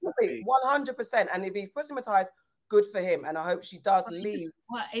actually could be 100%. And if he's pussymatized, good for him, and I hope she does leave.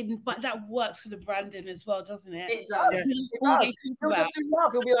 But that works for the branding as well, doesn't it? It does. It does. He'll just do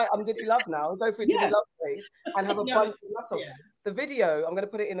love. He'll be like, I'm Diddy Love now. I'll go through Diddy Love phase and have a bunch of love songs. The video, I'm going to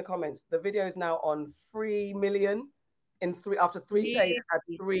put it in the comments. The video is now on 3 million after 3 days. It had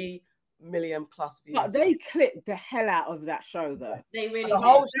 3 million plus views. But they clipped the hell out of that show, though. They really the did.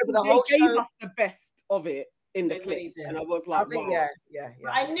 whole show. The whole gave show us the best of it in the They clip, really did. and I was like, wow. Yeah.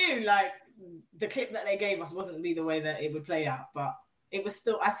 I knew like the clip that they gave us wasn't be the way that it would play out, but it was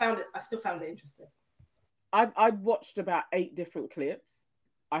still. I still found it interesting. I've watched about 8 different clips.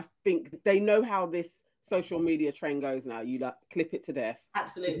 I think they know how this social media train goes now. You like clip it to death.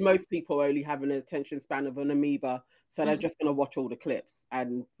 Absolutely. Most people only have an attention span of an amoeba, so they're just going to watch all the clips.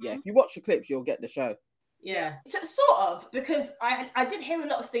 And if you watch the clips, you'll get the show. Yeah, sort of, because I did hear a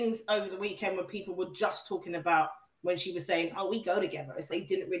lot of things over the weekend where people were just talking about when she was saying, "Oh, we go together." It's they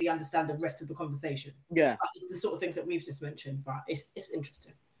didn't really understand the rest of the conversation. Yeah, the sort of things that we've just mentioned, but it's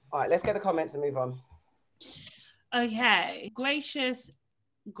interesting. All right, let's get the comments and move on. Okay, Gracious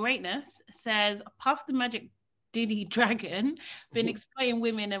Greatness says, Puff the Magic Diddy Dragon been exploiting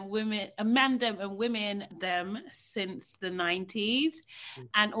women, a man them and women them since the 90s.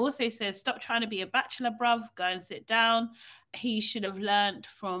 And also says, stop trying to be a bachelor, bruv, go and sit down. He should have learned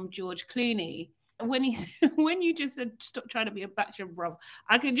from George Clooney. When you just said stop trying to be a bachelor, bruv,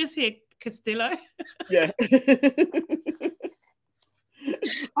 I could just hear Castillo. Yeah. I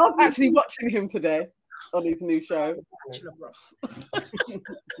was actually watching him today on his new show.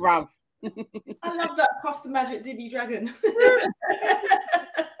 Rav. I love that Puff the Magic Diddy Dragon.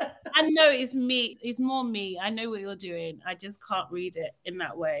 I know it's me. It's more me. I know what you're doing. I just can't read it in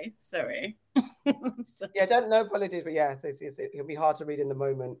that way. Sorry. Yeah, no apologies, but yeah, it'll be hard to read in the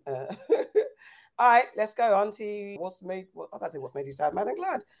moment. All right, let's go on to what's made you sad, mad, and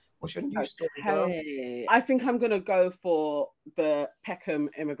glad. What's your news story, girl? I think I'm going to go for the Peckham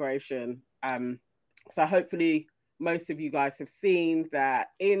immigration. So hopefully most of you guys have seen that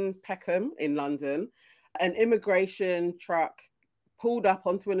in Peckham in London, an immigration truck pulled up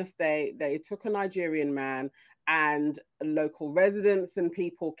onto an estate. They took a Nigerian man, and local residents and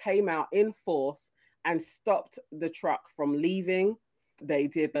people came out in force and stopped the truck from leaving. They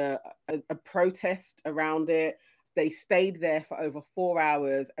did a protest around it. They stayed there for over 4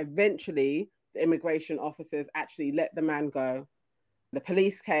 hours. Eventually, the immigration officers actually let the man go. The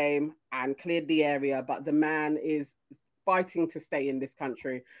police came and cleared the area, but the man is fighting to stay in this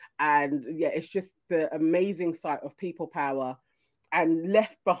country. And yeah, it's just the amazing sight of people power. And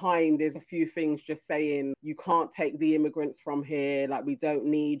left behind is a few things just saying, you can't take the immigrants from here. Like, we don't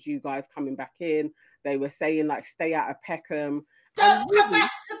need you guys coming back in. They were saying, like, stay out of Peckham. Don't come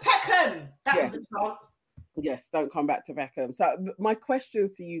back to Peckham. That was the chant. Yes, don't come back to Peckham. So my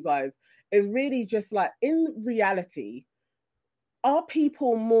questions to you guys is really just like, in reality, are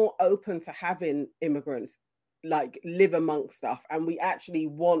people more open to having immigrants like live amongst us, and we actually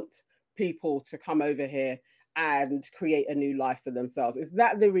want people to come over here and create a new life for themselves? Is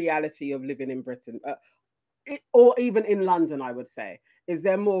that the reality of living in Britain, or even in London? I would say, is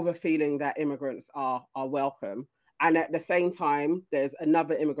there more of a feeling that immigrants are welcome? And at the same time, there's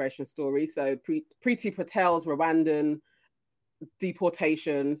another immigration story. So Priti Patel's Rwandan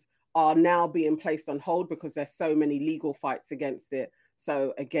deportations are now being placed on hold because there's so many legal fights against it.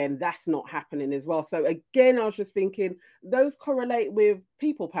 So again, that's not happening as well. So again, I was just thinking those correlate with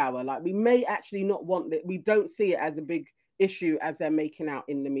people power. Like, we may actually not want that. We don't see it as a big issue as they're making out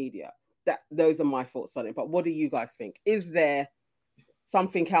in the media. Those are my thoughts on it. But what do you guys think? Is there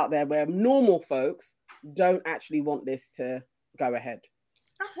something out there where normal folks don't actually want this to go ahead?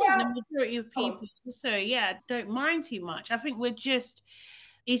 I think the majority of people don't mind too much. I think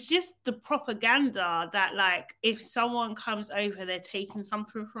it's just the propaganda that, like, if someone comes over, they're taking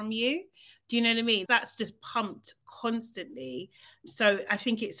something from you. Do you know what I mean? That's just pumped constantly. So I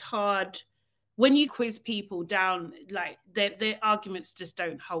think it's hard when you quiz people down, like, their arguments just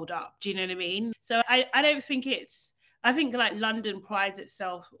don't hold up. Do you know what I mean? So I don't think I think, like, London prides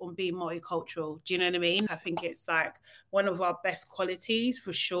itself on being multicultural. Do you know what I mean? I think it's like one of our best qualities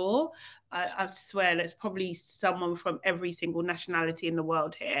for sure. I swear there's probably someone from every single nationality in the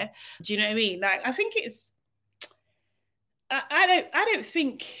world here. Do you know what I mean? Like, I think it's, I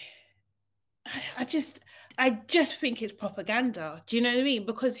just think it's propaganda. Do you know what I mean?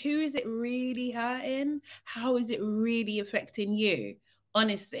 Because who is it really hurting? How is it really affecting you?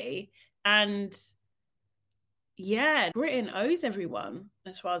 Honestly. And yeah, Britain owes everyone,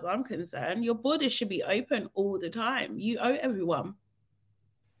 as far as I'm concerned. Your borders should be open all the time. You owe everyone.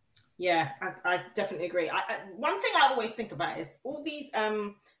 Yeah, I definitely agree. One thing I always think about is all these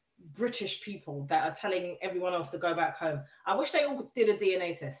British people that are telling everyone else to go back home. I wish they all did a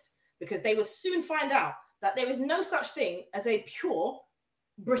DNA test, because they would soon find out that there is no such thing as a pure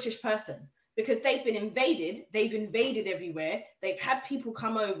British person, because they've been invaded. They've invaded everywhere. They've had people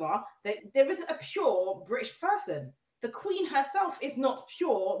come over. There isn't a pure British person. The Queen herself is not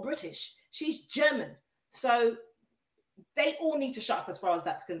pure British. She's German. So they all need to shut up as far as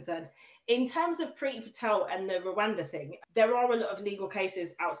that's concerned. In terms of Priti Patel and the Rwanda thing, there are a lot of legal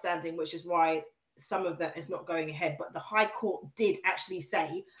cases outstanding, which is why some of that is not going ahead. But the High Court did actually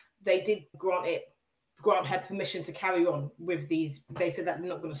say they did grant her permission to carry on with these. They said that they're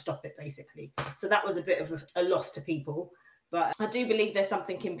not going to stop it, basically. So that was a bit of a loss to people. But I do believe there's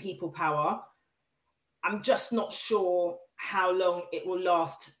something in people power. I'm just not sure how long it will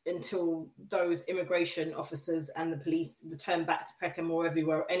last until those immigration officers and the police return back to Peckham or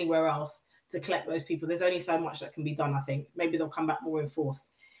anywhere else to collect those people. There's only so much that can be done, I think. Maybe they'll come back more in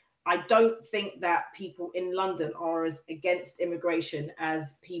force. I don't think that people in London are as against immigration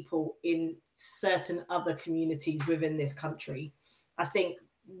as people in certain other communities within this country. I think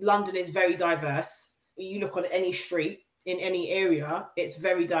London is very diverse. You look on any street, in any area, it's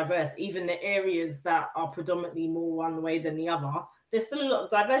very diverse. Even the areas that are predominantly more one way than the other, there's still a lot of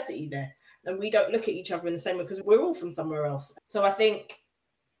diversity there. And we don't look at each other in the same way because we're all from somewhere else. So I think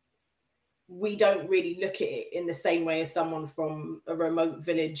we don't really look at it in the same way as someone from a remote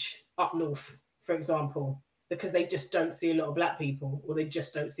village up north, for example, because they just don't see a lot of Black people, or they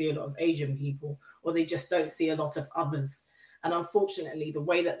just don't see a lot of Asian people, or they just don't see a lot of others. And unfortunately, the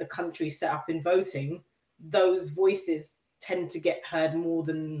way that the country's set up in voting, those voices tend to get heard more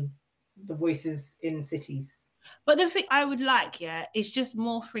than the voices in cities. But the thing I would like, is just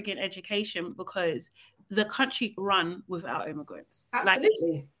more frigging education, because the country run without immigrants.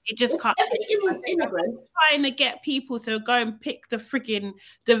 Absolutely. Like, it just can't. Immigrant. Trying to get people to go and pick the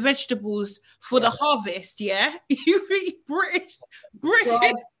vegetables for the harvest, yeah? You think British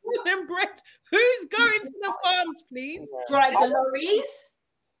and bread. Who's going to the farms, please? Drive the lorries,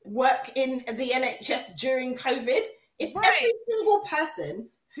 work in the NHS during COVID. If every single person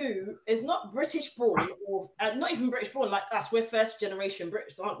who is not British born, or not even British born like us, we're first generation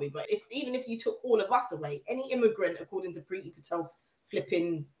British, aren't we? But even if you took all of us away, any immigrant, according to Priti Patel's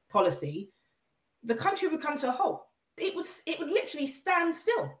flipping policy, the country would come to a halt. It would literally stand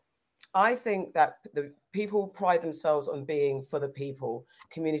still. I think that the people pride themselves on being for the people,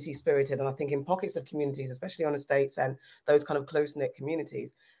 community spirited. And I think in pockets of communities, especially on estates and those kind of close-knit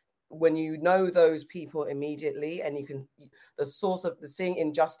communities, when you know those people immediately and you can, the source of the seeing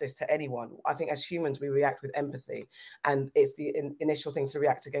injustice to anyone, I think as humans, we react with empathy, and it's the initial thing to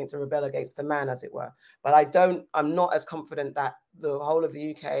react against and rebel against the man, as it were. But I'm not as confident that the whole of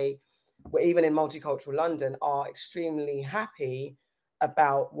the UK, even in multicultural London, are extremely happy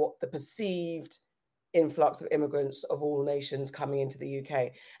about what the perceived influx of immigrants of all nations coming into the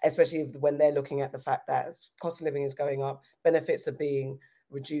UK, especially when they're looking at the fact that cost of living is going up, benefits are being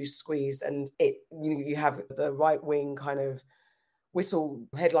reduced, squeezed, and you have the right wing kind of whistle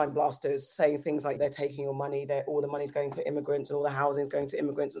headline blasters saying things like they're taking your money, all the money's going to immigrants, and all the housing is going to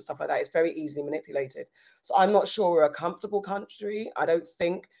immigrants and stuff like that. It's very easily manipulated. So I'm not sure we're a comfortable country. I don't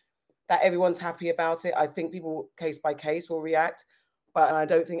think that everyone's happy about it. I think people case by case will react, but I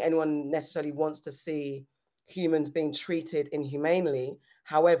don't think anyone necessarily wants to see humans being treated inhumanely.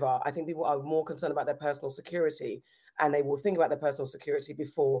 However, I think people are more concerned about their personal security, and they will think about their personal security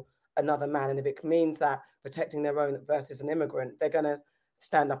before another man. And if it means that protecting their own versus an immigrant, they're going to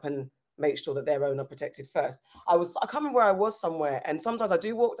stand up and make sure that their own are protected first. I can't remember where I was somewhere. And sometimes I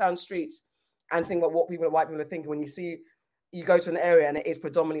do walk down streets and think about what white people are thinking when you go to an area and it is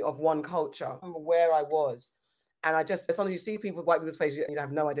predominantly of one culture. I remember where I was. And sometimes you see people with white people's faces and you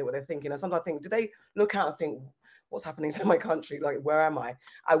have no idea what they're thinking. And sometimes I think, do they look out and think, what's happening to my country? Like, where am I?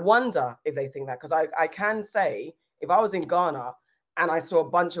 I wonder if they think that, because I can say, if I was in Ghana and I saw a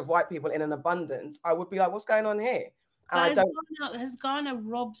bunch of white people in an abundance, I would be like, what's going on here? And has Ghana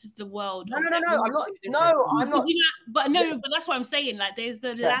robbed the world? No, I'm not. No, I'm not. But that's what I'm saying. Like, there's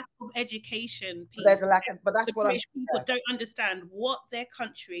the lack of education piece. There's a lack of, but that's what I'm saying. People don't understand what their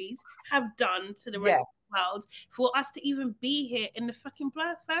countries have done to the rest of the world for us to even be here in the fucking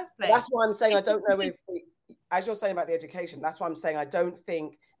first place. But that's why I'm saying I don't know if, as you're saying about the education, that's why I'm saying I don't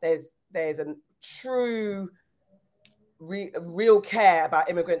think there's a true real care about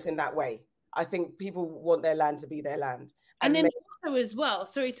immigrants in that way. I think people want their land to be their land. And then also as well,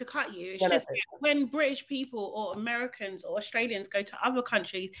 sorry to cut you, it's just when British people or Americans or Australians go to other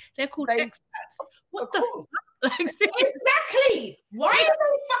countries, they're called expats. What the fuck? Like, exactly. Why are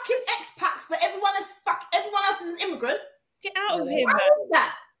they fucking expats, but everyone else is an immigrant? Get out of here, man. How is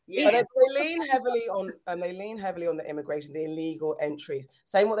that? They lean heavily on the immigration, the illegal entries.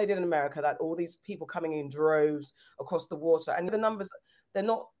 Same what they did in America, that all these people coming in droves across the water, and the numbers, they're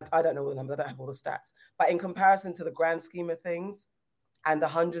not. I don't know all the numbers. I don't have all the stats, but in comparison to the grand scheme of things, and the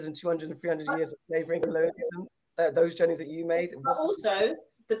hundreds and 200 and 300 years of slavery and colonialism, those journeys that you made. But also,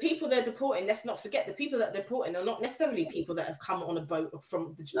 the people they're deporting, let's not forget, the people that they're deporting are not necessarily people that have come on a boat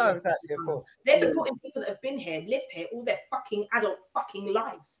from the... No, exactly, of course. They're deporting people that have been here, lived here all their fucking adult fucking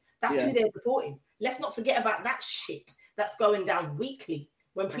lives. That's who they're deporting. Let's not forget about that shit that's going down weekly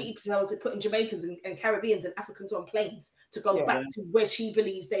when people are putting Jamaicans and Caribbeans and Africans on planes to go back to where she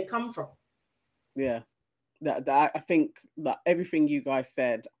believes they come from. Yeah. That I think that everything you guys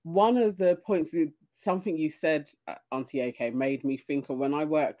said, one of the points, something you said, Auntie AK, made me think of when I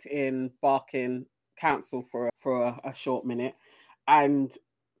worked in Barking Council for a short minute, and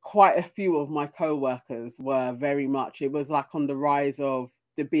quite a few of my co-workers were very much, it was like on the rise of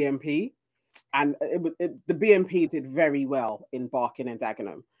the BNP, and the BNP did very well in Barking and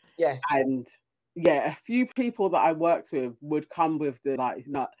Dagenham. Yes. And a few people that I worked with would come with the, like,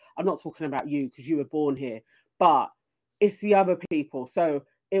 no, I'm not talking about you because you were born here, but it's the other people. So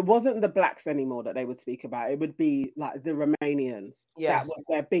it wasn't the blacks anymore that they would speak about. It would be like the Romanians. Yes. That was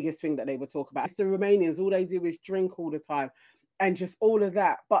their biggest thing that they would talk about. It's the Romanians. All they do is drink all the time and just all of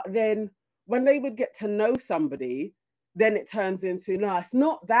that. But then when they would get to know somebody, then it turns into, no, it's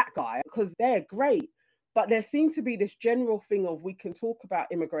not that guy because they're great. But there seemed to be this general thing of we can talk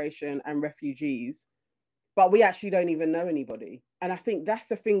about immigration and refugees, but we actually don't even know anybody. And I think that's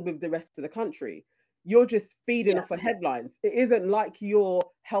the thing with the rest of the country. You're just feeding off of headlines. It isn't like your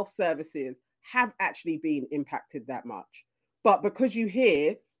health services have actually been impacted that much. But because you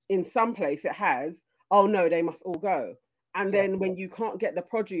hear in some place it has, oh no, they must all go. And then when you can't get the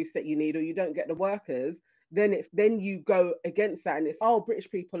produce that you need or you don't get the workers, then you go against that and it's, oh, British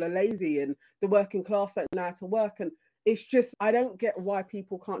people are lazy and the working class don't know how to work. And it's just, I don't get why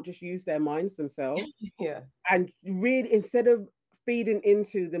people can't just use their minds themselves. And really, instead of feeding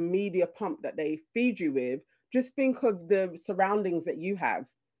into the media pump that they feed you with, just think of the surroundings that you have.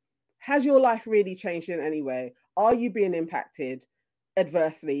 Has your life really changed in any way? Are you being impacted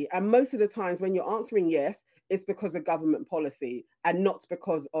adversely? And most of the times when you're answering yes, it's because of government policy and not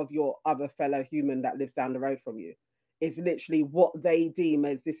because of your other fellow human that lives down the road from you. It's literally what they deem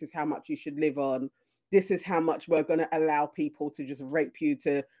as, this is how much you should live on. This is how much we're going to allow people to just rape you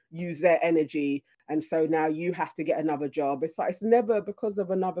to use their energy. And so now you have to get another job. It's like, it's never because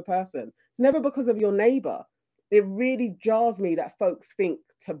of another person. It's never because of your neighbor. It really jars me that folks think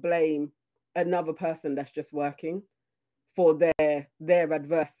to blame another person that's just working for their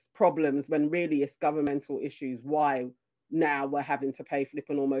adverse problems when really it's governmental issues. Why now we're having to pay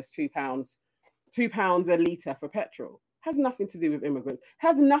flipping almost £2 a litre for petrol. Has nothing to do with immigrants.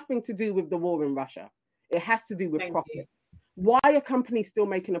 Has nothing to do with the war in Russia. It has to do with profits. Why are companies still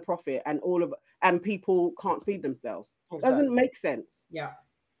making a profit and people can't feed themselves? Exactly. Doesn't make sense. Yeah.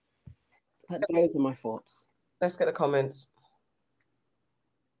 But those are my thoughts. Let's get the comments.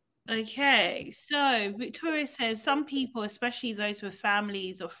 Okay, so Victoria says some people, especially those with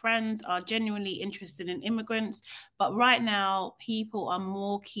families or friends, are genuinely interested in immigrants, but right now people are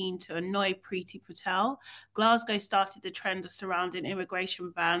more keen to annoy Priti Patel. Glasgow started the trend of surrounding immigration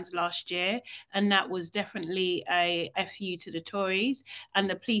bans last year, and that was definitely a FU to the Tories, and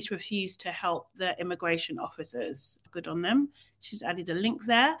the police refused to help the immigration officers. Good on them. She's added a link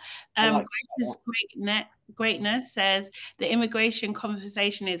there. Greatness says the immigration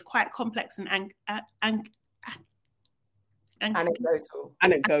conversation is quite complex and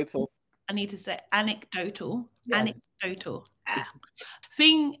anecdotal. I need to say anecdotal. Yeah. Anecdotal.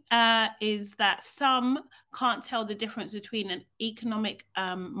 Thing is that some can't tell the difference between an economic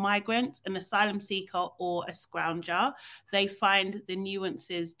migrant, an asylum seeker, or a scrounger. They find the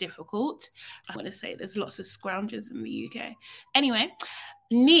nuances difficult. I'm going to say there's lots of scroungers in the UK. Anyway,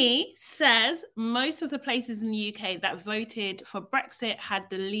 Nee says most of the places in the UK that voted for Brexit had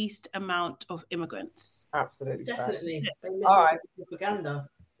the least amount of immigrants. Absolutely. Definitely. They listen to propaganda.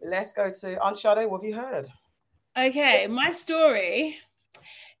 Let's go to Aunt Sade. What have you heard? Okay, my story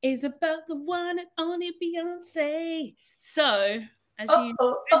is about the one and only Beyonce. So, as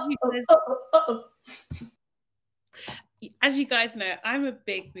you guys know, I'm a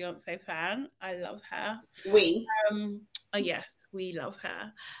big Beyonce fan. I love her. Yes, we love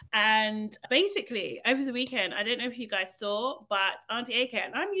her. And basically, over the weekend, I don't know if you guys saw, but Auntie AK,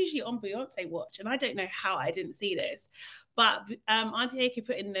 and I'm usually on Beyonce watch, and I don't know how I didn't see this, but Auntie AK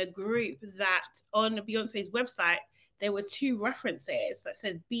put in the group that on Beyonce's website, there were 2 references that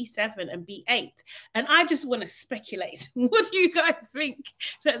said B7 and B8. And I just want to speculate. What do you guys think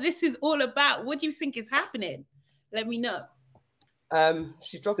that this is all about? What do you think is happening? Let me know.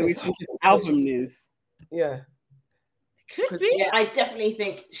 She's dropping album news. Yeah. Could be. Yeah, I definitely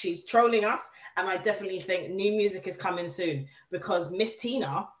think she's trolling us, and I definitely think new music is coming soon, because Miss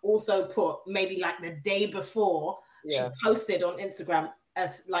Tina also put, maybe like the day before, she posted on Instagram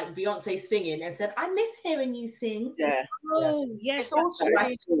as like Beyonce singing and said, "I miss hearing you sing." Yeah. Oh, yes. It's also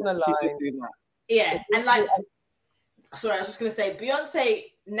like, yeah, and like, sorry, I was just gonna say, Beyonce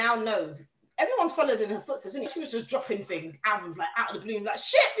now knows. Everyone followed in her footsteps, didn't it? She was just dropping things, albums, like out of the blue, like,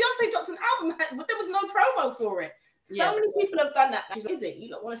 shit, Beyonce dropped an album, but there was no promo for it. So many people have done that. She's like, is it? You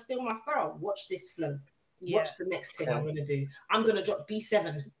don't want to steal my style? Watch this flow. Yeah. Watch the next thing I'm going to do. I'm going to drop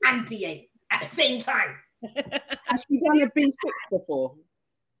B7 and B8 at the same time. Has she done a B6 before?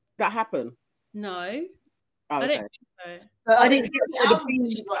 That happened? No. Oh, okay. I don't think so. I didn't get where the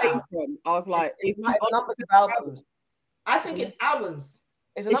B came from. I was like, it's numbers of albums. I think it's albums.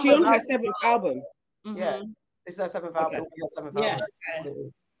 Is she on her 7th album? Mm-hmm. Yeah. It's her 7th album. Yeah.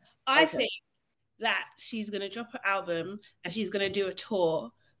 I think that she's going to drop an album and she's going to do a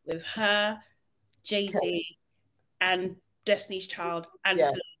tour with her, Jay-Z, and Destiny's Child, and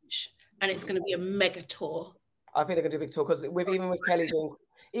Solange. And it's going to be a mega tour. I think they're going to do a big tour, because even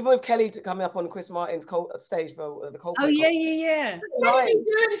with Kelly coming up on Chris Martin's stage for the Coldplay. Oh, yeah. They're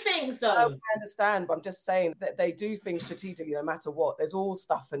doing things, though. I understand, but I'm just saying that they do things strategically no matter what. There's all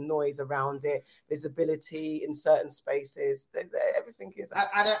stuff and noise around it, visibility in certain spaces. Everything is...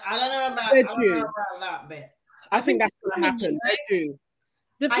 I don't know about that bit. I think that's going to happen. They do.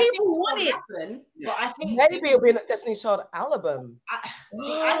 The people want it. Happen, but I think maybe it'll be a Destiny's Child album.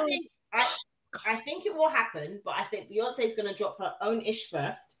 I think it will happen, but I think Beyonce's going to drop her own ish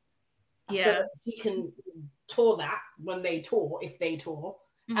first. Yeah. So that she can tour that when they tour, if they tour.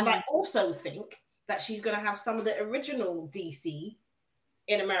 Mm-hmm. And I also think that she's going to have some of the original DC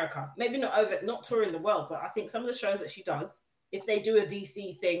in America. Maybe not touring the world, but I think some of the shows that she does, if they do a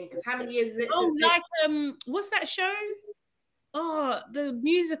DC thing, because how many years is it? Oh, like, what's that show? Oh, the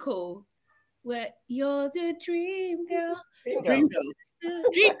musical. Where you're the dream girl. Dream Girls.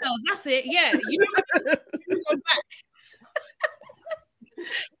 Dream Girls, that's it. Yeah. You know, go back.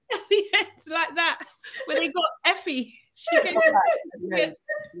 It's like that. When they got Effie. She came back. Yeah.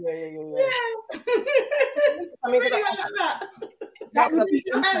 I mean, like that. That would be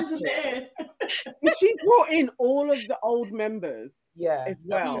interesting. She brought in all of the old members as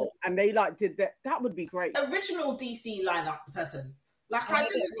well. And they like did that. That would be great. Original DC lineup person. Like I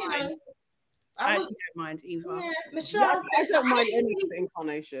didn't, I actually don't mind either. Yeah, Michelle. I don't mind any of the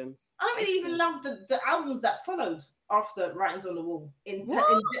incarnations. I don't really even love the albums that followed after Writings on the Wall.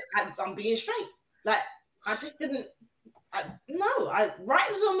 I'm being straight. Like, I just didn't.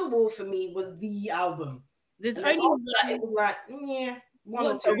 Writings on the Wall for me was the album. There's only one. It was like, one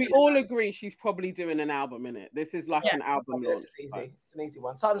or two. So we all agree she's probably doing an album in it. This is like an album launch. It's easy. It's an easy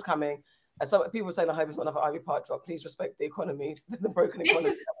one. Something's coming. And so people saying, I hope it's not another Ivy Park drop. Please respect the economy, the broken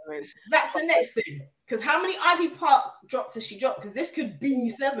economy. That's the next thing. Because how many Ivy Park drops has she dropped? Because this could be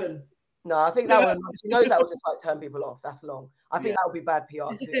 7. No, I think that one, she knows that will just like turn people off. That's long. I think that would be bad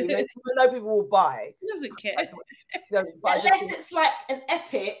PR too. Even though people will buy. He doesn't care. Unless it's like an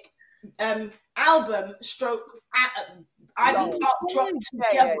epic album stroke Ivy Park drop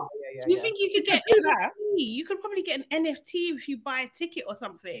together. Do you think you could get NFT? You could probably get an NFT if you buy a ticket or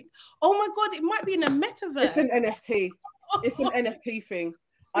something. Oh my God, it might be in a metaverse. It's an NFT. It's an NFT thing.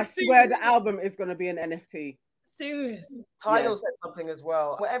 I swear the album is going to be an NFT. Serious. Tidal said something as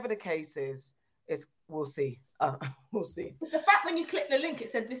well. Whatever the case is we'll see. We'll see. It's the fact when you click the link, it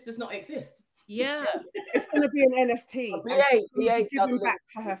said this does not exist. Yeah. It's going to be an NFT. B8 giving back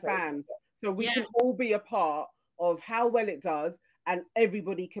to her fans. So we can all be a part of how well it does, and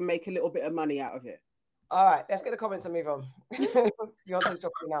everybody can make a little bit of money out of it. All right, let's get the comments and move on. Beyonce's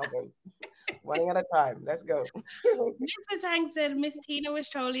dropping an album. Running out of time. Let's go. Mr. Tang said Miss Tina was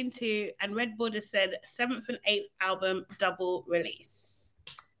trolling too, and Red Border said 7th and 8th album double release.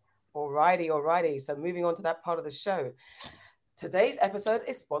 Alrighty. So moving on to that part of the show. Today's episode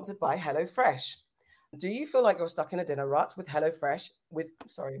is sponsored by HelloFresh. Do you feel like you're stuck in a dinner rut with HelloFresh? With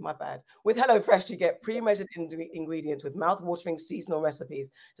HelloFresh, you get pre-measured ingredients with mouth-watering seasonal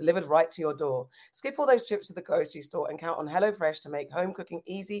recipes delivered right to your door. Skip all those trips to the grocery store and count on HelloFresh to make home cooking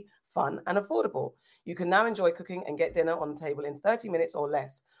easy, fun, and affordable. You can now enjoy cooking and get dinner on the table in 30 minutes or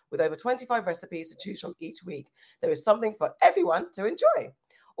less. With over 25 recipes to choose from each week, there is something for everyone to enjoy.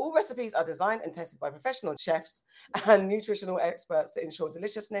 All recipes are designed and tested by professional chefs and nutritional experts to ensure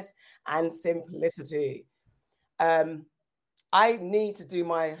deliciousness and simplicity. I need to do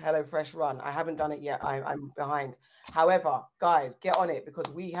my HelloFresh run. I haven't done it yet. I'm behind. However, guys, get on it because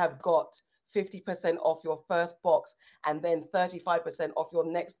we have got 50% off your first box and then 35% off your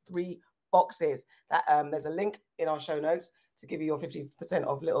next 3 boxes. That there's a link in our show notes to give you your 50%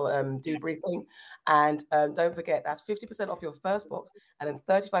 off little do breathe thing. And don't forget, that's 50% off your first box and then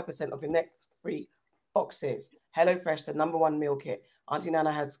 35% off your next 3 boxes. HelloFresh, the #1 meal kit. Auntie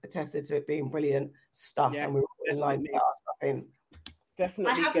Nana has attested to it being brilliant stuff, and we're in line to get our stuff in.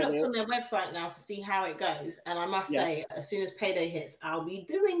 Definitely. I have looked on their website now to see how it goes, and I must say, as soon as payday hits, I'll be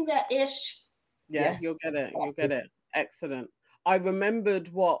doing that ish. Yeah, you'll get it. You'll get it. Excellent. I remembered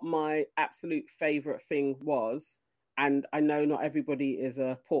what my absolute favorite thing was, and I know not everybody is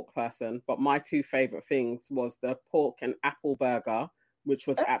a pork person, but my 2 favorite things was the pork and apple burger, which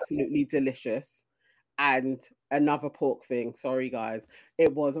was absolutely delicious. And another pork thing, sorry guys,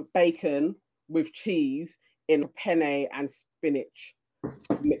 it was bacon with cheese in a penne and spinach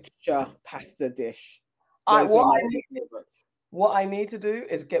mixture pasta dish. What I need to do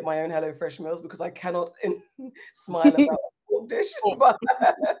is get my own HelloFresh meals because I cannot smile about a pork dish. But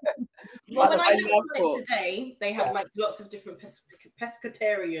when I looked at it today, they have like lots of different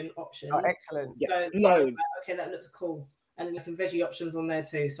pescatarian options. Oh, excellent. So loads. Okay, that looks cool. And there's some veggie options on there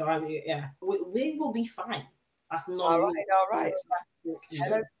too. So we will be fine. That's not all right.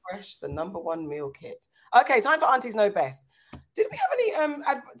 HelloFresh, the #1 meal kit. Okay, time for Aunties Know Best. Did we have any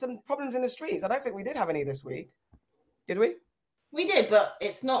some problems in the streets? I don't think we did have any this week. Did we? We did, but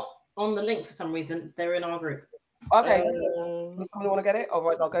it's not on the link for some reason. They're in our group. Okay. Does someone want to get it?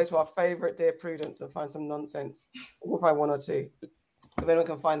 Otherwise, I'll go to our favourite Dear Prudence and find some nonsense. We'll find 1 or 2. If anyone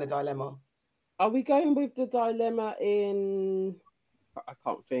can find the dilemma. Are we going with the dilemma in... I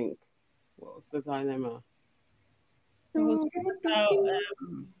can't think. What was the dilemma?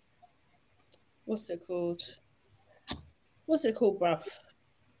 What's it called? What's it called, bruv?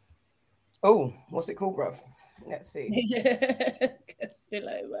 Oh, what's it called, bruv? Let's see. Still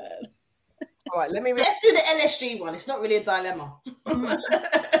man. All right, let's do the NSG one. It's not really a dilemma. What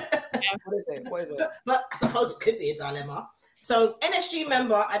is it? But I suppose it could be a dilemma. So NSG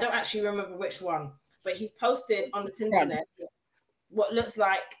member, I don't actually remember which one, but he's posted on the internet what looks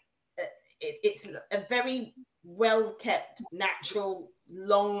like it's a very well-kept, natural,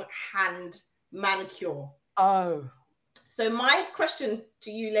 long hand manicure. Oh. So my question to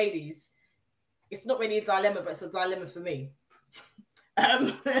you ladies, it's not really a dilemma, but it's a dilemma for me.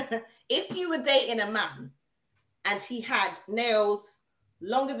 If you were dating a man and he had nails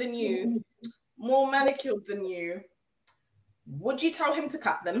longer than you, more manicured than you, would you tell him to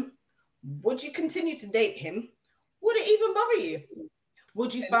cut them? Would you continue to date him? Would it even bother you?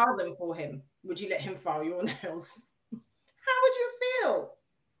 Would you file them for him? Would you let him file your nails? How would you feel?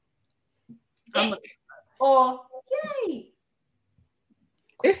 Or yay?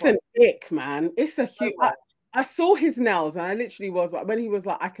 It's an ick, man. It's a huge... I saw his nails and I literally was like, when he was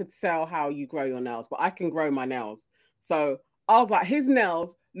like, I could sell how you grow your nails, but I can grow my nails. So I was like, his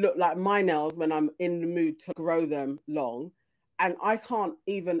nails look like my nails when I'm in the mood to grow them long. And I can't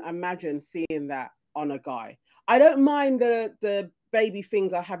even imagine seeing that on a guy. I don't mind the baby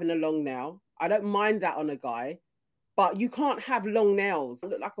finger having a long nail. I don't mind that on a guy, but you can't have long nails. They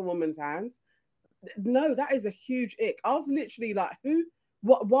look like a woman's hands. No, that is a huge ick. I was literally like,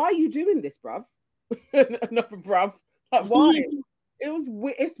 why are you doing this, bruv? Another bruv. Like, why?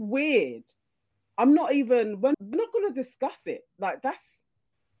 It's weird. We're not going to discuss it. Like,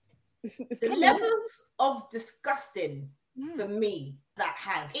 it's the levels of disgusting for me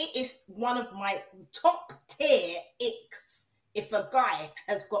it is one of my top tier icks if a guy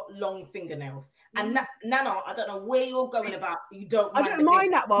has got long fingernails. And Nana, I don't know where you're going about. You don't mind. I don't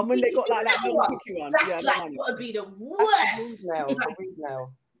mind that one when they got like that little cookie one. That's gotta be the worst. The weed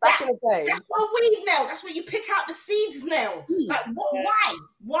nail. Back in the day. That's not a weed nail. That's where you pick out the seeds nail. Like,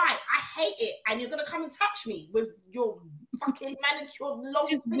 why? I hate it. And you're gonna come and touch me with your fucking manicured long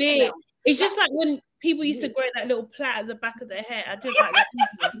just weird. It's just like when people used to grow that little plait at the back of their hair. I don't like that.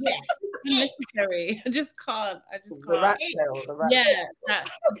 It's unnecessary. I just can't. The rat tail. That.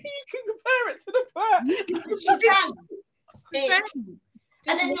 You can compare it to the bird. You can.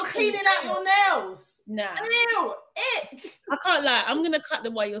 And then you're cleaning out your nails. Nah. Ew, ick. I can't lie. I'm going to cut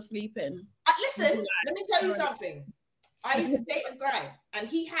them while you're sleeping. Listen, let me tell you something. I used to date a guy and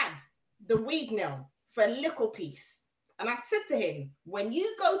he had the weed nail for a little piece. And I said to him, when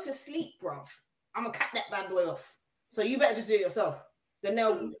you go to sleep, bruv, I'm going to cut that bad boy off. So you better just do it yourself. The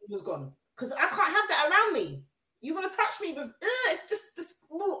nail was gone. Because I can't have that around me. You're going to touch me with, it's just this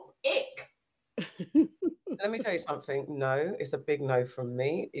ick. Let me tell you something. No, it's a big no from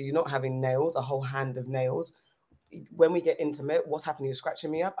me. You're not having nails, a whole hand of nails, when we get intimate, what's happening? You're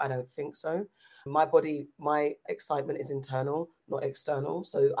scratching me up? I don't think so. My body, my excitement is internal, not external.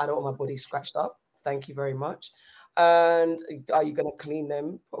 So I don't want my body scratched up. Thank you very much. And are you going to clean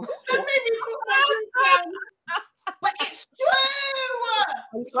them? But it's true.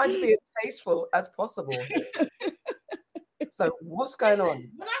 I'm trying to be as tasteful as possible. So what's going on?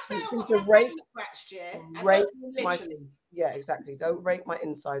 When I say I want to my rake, scratched, yeah, exactly. Don't rake my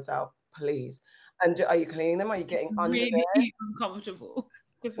insides out, please. And are you cleaning them? Are you getting under there? Uncomfortable.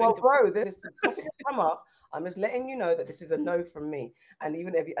 Well, bro, this topic has come up. I'm just letting you know that this is a no from me. And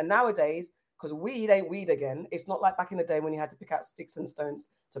even if and nowadays, because weed ain't weed again, it's not like back in the day when you had to pick out sticks and stones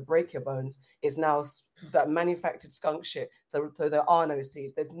to break your bones. It's now that manufactured skunk shit. So there are no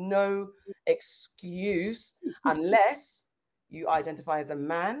seeds. There's no excuse unless you identify as a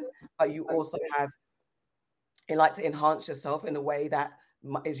man, but you also like to enhance yourself in a way that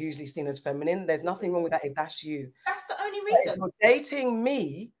is usually seen as feminine. There's nothing wrong with that if that's you. That's the only reason. If you're dating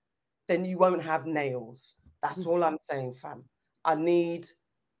me, then you won't have nails. That's all I'm saying, fam. I need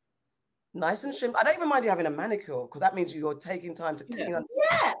nice and trim. I don't even mind you having a manicure because that means you're taking time to clean up.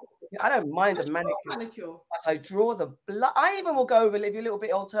 Yeah. I don't mind a manicure. But I draw the blood. I even will go over if you're a little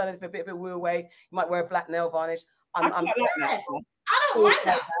bit alternative, a bit woo away. You might wear a black nail varnish. I don't mind that. I like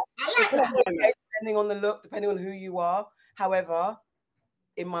that. Depending on the look, depending on who you are. However,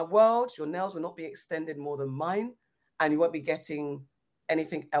 in my world, your nails will not be extended more than mine, and you won't be getting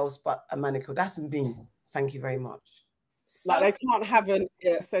anything else but a manicure. That's me. Thank you very much. Like they can't have a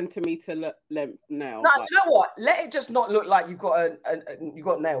centimeter length nail. No, do you know what? Let it just not look like you've got you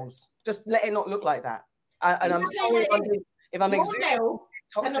got nails. Just let it not look like that. And I'm sorry if I'm exhausted.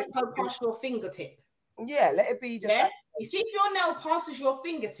 Cannot go past your fingertip. Yeah, let it be just. Yeah. You see, if your nail passes your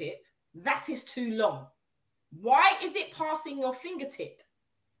fingertip, that is too long. Why is it passing your fingertip?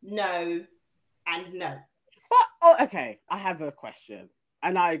 No, and no. But okay, I have a question,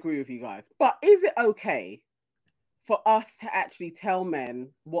 and I agree with you guys. But is it okay for us to actually tell men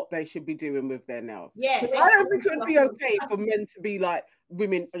what they should be doing with their nails? Yeah, I don't think it would be okay for men to be like,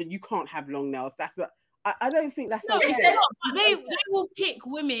 women, you can't have long nails. I don't think that's okay. They will pick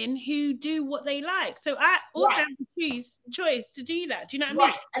women who do what they like. So I also have the choice to do that. Do you know what I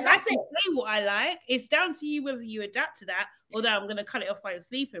mean? And that's I can say what I like. It's down to you whether you adapt to that, although I'm going to cut it off while you're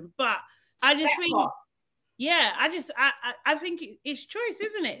sleeping. But I just think, I think it's choice,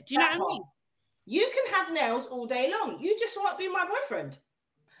 isn't it? Do you know what I mean? You can have nails all day long. You just won't be my boyfriend.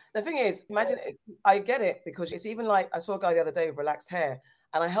 The thing is, imagine, I get it, because it's even like, I saw a guy the other day with relaxed hair,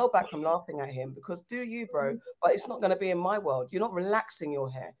 and I held back from laughing at him because do you, bro? But it's not going to be in my world. You're not relaxing your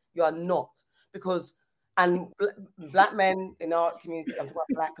hair. You are not. Because, and black men in our community, I'm talking about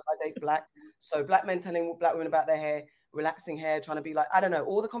black because I date black. So black men telling black women about their hair, relaxing hair, trying to be like, I don't know,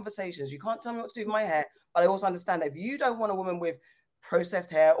 all the conversations. You can't tell me what to do with my hair. But I also understand that if you don't want a woman with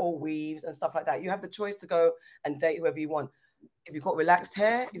processed hair or weaves and stuff like that, you have the choice to go and date whoever you want. If you've got relaxed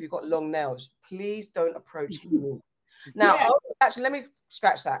hair, if you've got long nails, please don't approach me. Now, actually, let me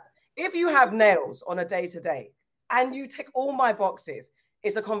scratch that. If you have nails on a day-to-day and you tick all my boxes,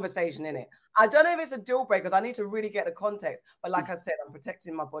 it's a conversation, innit? I don't know if it's a deal breaker because I need to really get the context. But like I said, I'm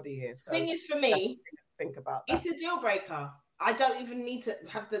protecting my body here. So thing is, for me, think about that. It's a deal breaker. I don't even need to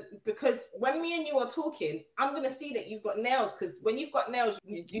have because when me and you are talking, I'm going to see that you've got nails, because when you've got nails,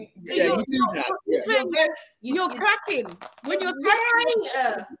 you're clacking. When you're clacking.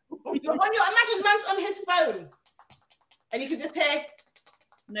 Imagine man's on his phone and you could just hear.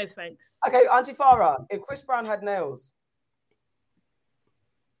 No thanks. Okay, Auntie Farah, if Chris Brown had nails.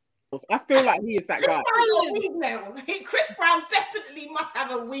 I feel like he is that guy. Chris Brown definitely must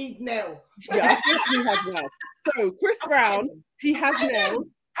have a weed nail. Yeah, I think he has nails. So Chris Brown, he has nails.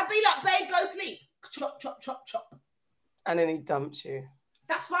 I'd be like, babe, go sleep. Chop, chop, chop, chop. And then he dumped you.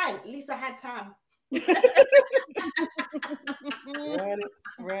 That's fine. At least I had time.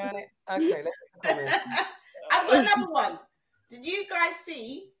 Run it. Okay, let's comment. I've got another one. Did you guys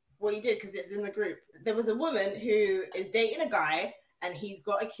see? Well, you did because it's in the group. There was a woman who is dating a guy and he's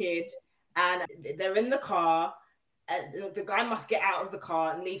got a kid and they're in the car. The guy must get out of the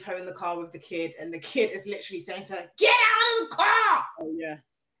car and leave her in the car with the kid. And the kid is literally saying to her, get out of the car. Oh, yeah.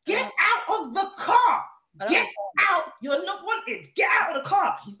 Get out of the car. Get out. You're not wanted. Get out of the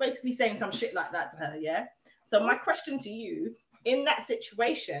car. He's basically saying some shit like that to her, yeah? So my question to you, in that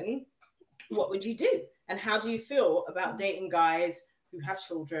situation, what would you do? And how do you feel about dating guys who have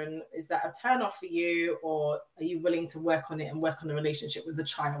children? Is that a turn off for you, or are you willing to work on it and work on the relationship with the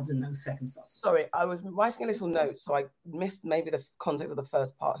child in those circumstances? Sorry, I was writing a little note, so I missed maybe the context of the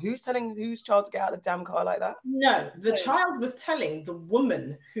first part. Who's telling whose child to get out of the damn car like that? No, the child was telling the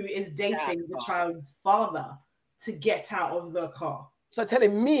woman who is dating the child's father to get out of the car. So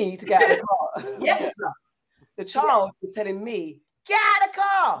telling me to get out of the car. Yes, sir. The child is telling me, get out of the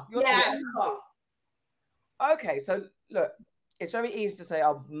car. Get out of the car. Okay, so look, it's very easy to say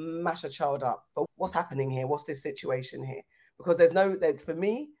I'll mash a child up, but what's happening here? What's this situation here? Because for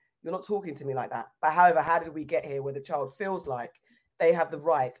me, you're not talking to me like that. But however, how did we get here where the child feels like they have the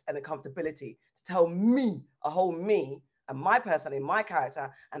right and the comfortability to tell me, a whole me, and my personality, my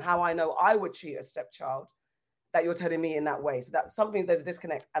character, and how I know I would treat a stepchild, that you're telling me in that way. So that's something, there's a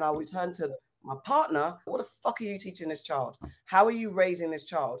disconnect. And I'll return to my partner. What the fuck are you teaching this child? How are you raising this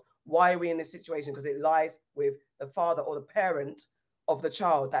child? Why are we in this situation? Because it lies with the father or the parent of the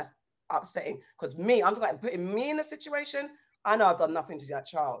child. That's upsetting. Because I'm talking about putting me in a situation, I know I've done nothing to that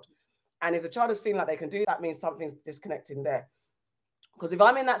child. And if the child is feeling like they can do that, means something's disconnecting there. Because if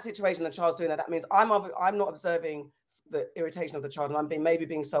I'm in that situation, the child's doing that, that means I'm not observing the irritation of the child, and I'm maybe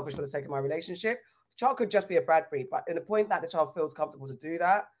being selfish for the sake of my relationship. The child could just be a bad breed, but in the point that the child feels comfortable to do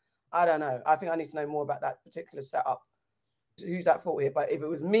that, I don't know. I think I need to know more about that particular setup. Who's at fault here? But if it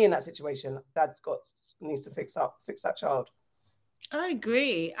was me in that situation, Dad's needs to fix that child. I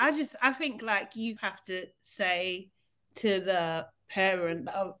agree. I think like you have to say to the parent,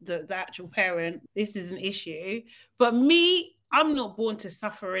 the actual parent, this is an issue. But me, I'm not born to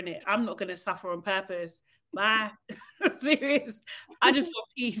suffer in it. I'm not going to suffer on purpose. Bye. Serious. I just want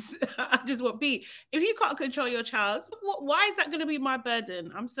peace. I just want peace. If you can't control your child, why is that going to be my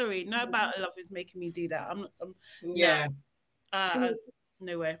burden? I'm sorry. No amount of love is making me do that.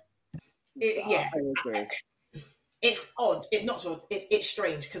 No way. Yeah. It's odd. It's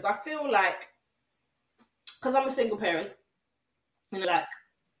strange because I feel like, because I'm a single parent, and like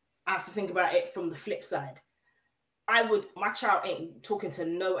I have to think about it from the flip side. My child ain't talking to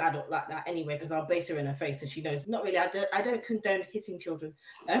no adult like that anyway, because I'll base her in her face and she knows. Not really. I don't condone hitting children.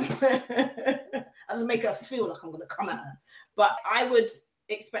 I just make her feel like I'm going to come at her. But I would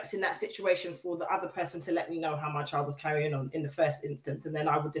expect in that situation for the other person to let me know how my child was carrying on in the first instance, and then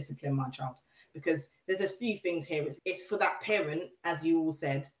I would discipline my child. Because there's a few things here. It's for that parent, as you all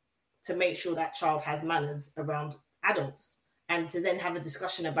said, to make sure that child has manners around adults, and to then have a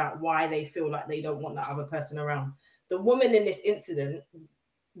discussion about why they feel like they don't want that other person around. The woman in this incident,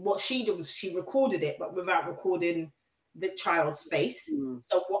 what she did was she recorded it, but without recording the child's face.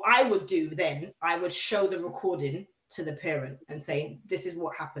 So what I would do then, I would show the recording to the parent and say, this is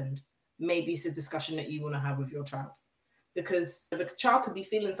what happened. Maybe it's a discussion that you want to have with your child. Because the child could be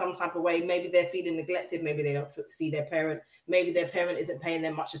feeling some type of way. Maybe they're feeling neglected. Maybe they don't see their parent. Maybe their parent isn't paying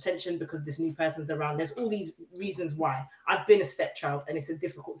them much attention because this new person's around. There's all these reasons why. I've been a stepchild and it's a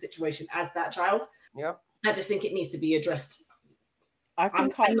difficult situation as that child. Yeah. I just think it needs to be addressed. I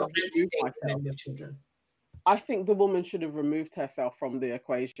think I'm not anti-dating with children. I think the woman should have removed herself from the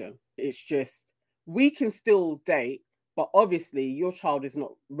equation. It's just, we can still date, but obviously your child is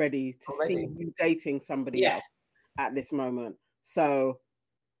not ready to see you dating somebody else at this moment. So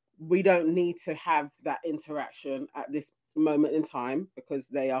we don't need to have that interaction at this moment in time, because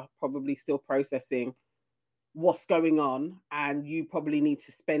they are probably still processing what's going on, and you probably need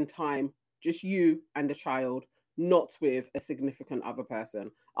to spend time, just you and the child, not with a significant other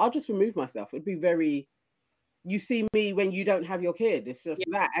person. I'll just remove myself. It'd be very, you see me when you don't have your kid. It's just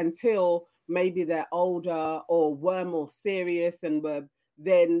that, until maybe they're older or were more serious and were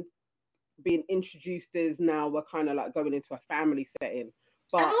then being introduced as, now we're kind of like going into a family setting.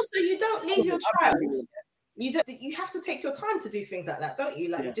 But and also, you don't leave your child. You have to take your time to do things like that, don't you?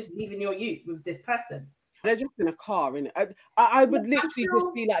 Like you're just leaving your youth with this person. They're just in a car, innit? I would literally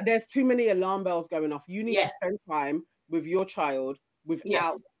just be like, there's too many alarm bells going off. You need to spend time with your child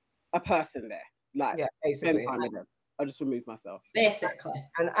without a person there. Like, basically. I'll just remove myself. Basically.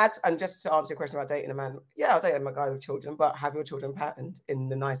 And just to answer your question about dating a man, I'll date a guy with children, but have your children patterned in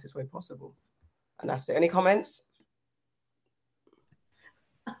the nicest way possible. And that's it. Any comments?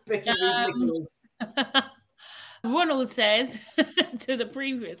 Ronald says to the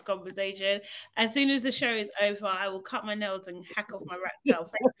previous conversation, as soon as the show is over, I will cut my nails and hack off my rat tail.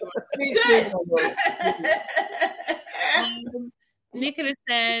 Nicholas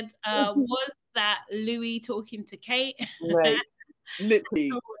said, was that Louis talking to Kate? Right.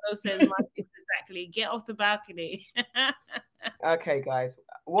 Literally. Says, exactly. Get off the balcony. Okay, guys.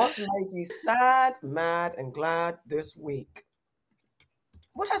 What's made you sad, mad, and glad this week?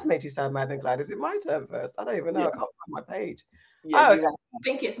 What has made you sad, mad, and glad? Is it my turn first? I don't even know. I can't find my page. I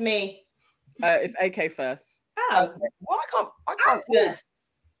think it's me. It's AK first. Oh. Well, I can't first.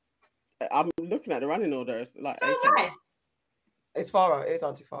 I'm looking at the running order. It's like so AK. It's Farah. It's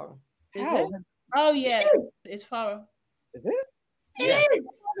Auntie Farah. How? Oh yeah, it's Farah. Is it? Yeah. What am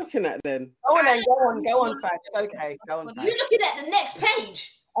I looking at then? Go on then, go on, Fad. It's okay. Go on, Fad. You're looking at the next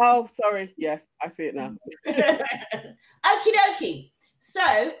page. Oh, sorry. Yes, I see it now. Okie dokie. So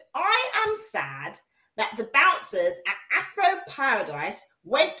I am sad that the bouncers at Afro Paradise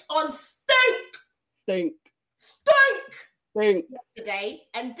went on stink yesterday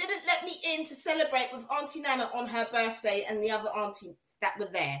and didn't let me in to celebrate with Auntie Nana on her birthday and the other aunties that were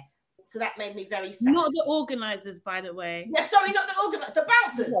there. So that made me very sad. Not the organisers, by the way. Yeah, sorry, not the organisers, the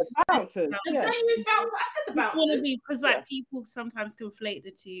bouncers. Bouncers. The venues bouncers. I said the bouncers. Because like people sometimes conflate the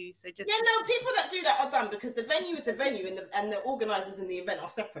two. So just people that do that are done because the venue is the venue and the organisers in the event are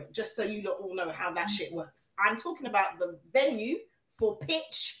separate. Just so you lot all know how that shit works. I'm talking about the venue for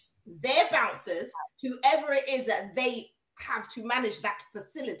pitch, their bouncers, whoever it is that they have to manage that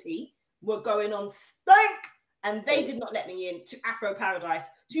facility, were going on stank. And they did not let me in to Afro Paradise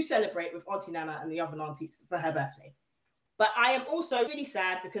to celebrate with Auntie Nana and the other aunties for her birthday. But I am also really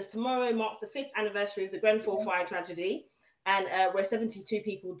sad because tomorrow marks the 5th anniversary of the Grenfell fire tragedy, and where 72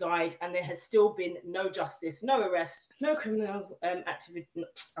 people died, and there has still been no justice, no arrests, no criminal activity.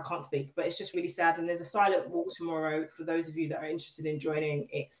 I can't speak, but it's just really sad. And there's a silent walk tomorrow for those of you that are interested in joining.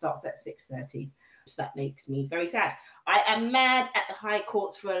 It starts at 6:30. So that makes me very sad. I am mad at the High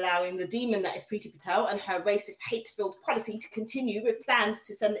Courts for allowing the demon that is Priti Patel and her racist, hate-filled policy to continue with plans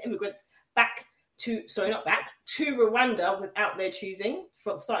to send the immigrants to Rwanda without their choosing,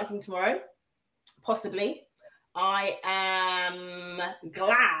 starting from tomorrow, possibly. I am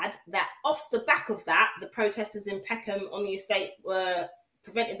glad that off the back of that, the protesters in Peckham on the estate were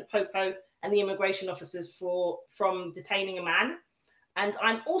prevented the Popo and the immigration officers from detaining a man. And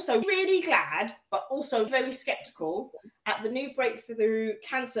I'm also really glad, but also very skeptical at the new breakthrough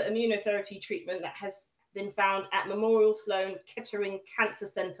cancer immunotherapy treatment that has been found at Memorial Sloan Kettering Cancer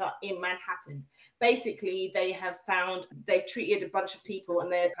Center in Manhattan. Basically, they've treated a bunch of people and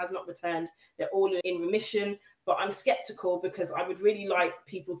there has not returned. They're all in remission, but I'm skeptical because I would really like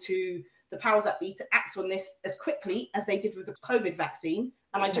people the powers that be, to act on this as quickly as they did with the COVID vaccine.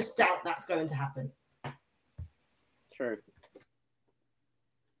 And I just doubt that's going to happen. True.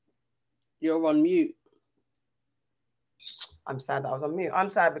 You're on mute. I'm sad that I was on mute. I'm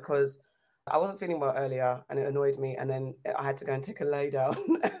sad because I wasn't feeling well earlier and it annoyed me. And then I had to go and take a lay down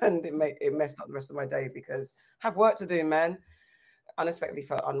and it messed up the rest of my day because I have work to do, man. Unexpectedly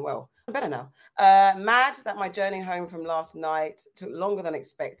felt unwell. I'm better now. Mad that my journey home from last night took longer than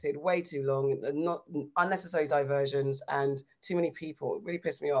expected, way too long, not unnecessary diversions and too many people. It really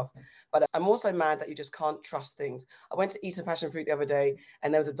pissed me off. But I'm also mad that you just can't trust things. I went to eat some passion fruit the other day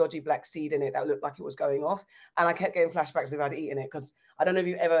and there was a dodgy black seed in it that looked like it was going off. And I kept getting flashbacks of I'd eaten it because I don't know if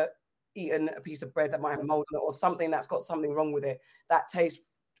you've ever eaten a piece of bread that might have mold on it or something that's got something wrong with it. That taste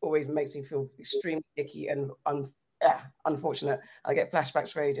always makes me feel extremely icky and unfortunate. I get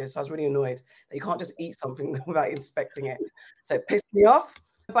flashbacks for ages. So I was really annoyed that you can't just eat something without inspecting it. So it pissed me off.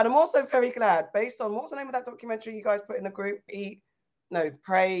 But I'm also very glad, based on, what was the name of that documentary you guys put in the group?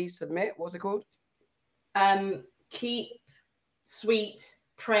 Pray, Submit. What was it called? Keep, Sweet,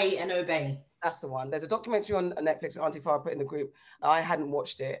 Pray and Obey. That's the one. There's a documentary on Netflix that Auntie Farah put in the group. I hadn't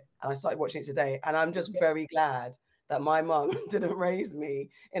watched it and I started watching it today. And I'm just very glad that my mum didn't raise me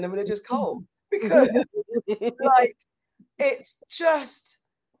in a religious cult. Because it's just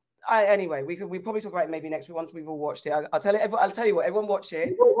anyway, we probably talk about it maybe next week once we've all watched it. I'll tell you what, everyone watch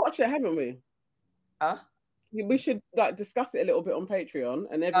it. We've all watched it, haven't we? Huh? We should discuss it a little bit on Patreon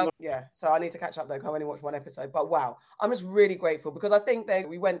and everyone. Yeah, so I need to catch up though. I only watched one episode, but wow, I'm just really grateful because I think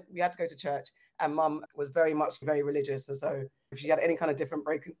we had to go to church and Mum was very religious, and so if she had any kind of different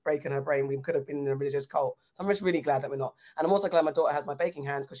break in her brain, we could have been in a religious cult. So I'm just really glad that we're not. And I'm also glad my daughter has my baking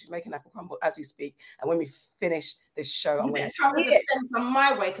hands because she's making apple crumble as we speak. And when we finish this show, I'm going to tell me to send some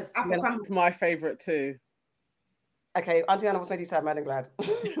my way because apple crumble is my favorite too. Okay, Auntie Anna, what's made you sad, mad and glad?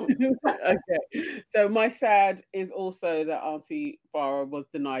 Okay, so my sad is also that Auntie Farah was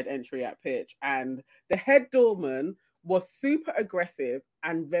denied entry at pitch, and the head doorman was super aggressive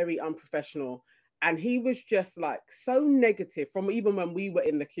and very unprofessional, and he was just so negative from even when we were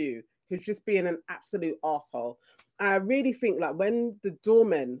in the queue. He was just being an absolute asshole. And I really think when the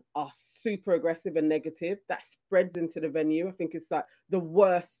doormen are super aggressive and negative, that spreads into the venue. I think it's the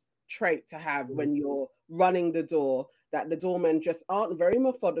worst trait to have when you're running the door, that the doormen just aren't very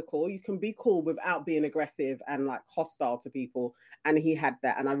methodical. You can be cool without being aggressive and hostile to people, and he had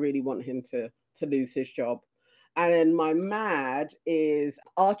that, and I really want him to lose his job. And then my mad is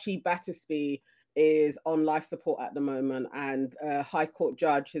Archie Battersby is on life support at the moment, and a High Court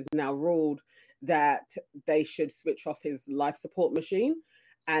judge has now ruled that they should switch off his life support machine.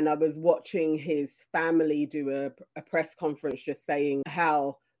 And I was watching his family do a press conference just saying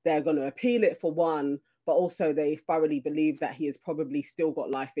how they're going to appeal it for one, but also they thoroughly believe that he has probably still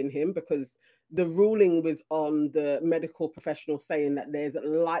got life in him, because the ruling was on the medical professional saying that there's a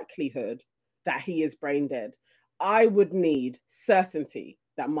likelihood that he is brain dead. I would need certainty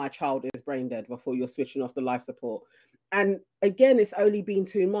that my child is brain dead before you're switching off the life support. And again, it's only been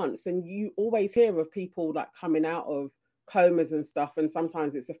 2 months, and you always hear of people like coming out of comas and stuff, and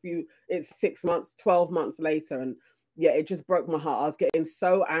sometimes it's 6 months, 12 months later. And yeah, it just broke my heart. I was getting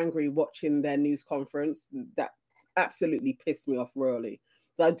so angry watching their news conference. That absolutely pissed me off royally.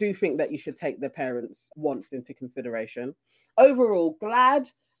 So I do think that you should take the parents' wants into consideration. Overall, glad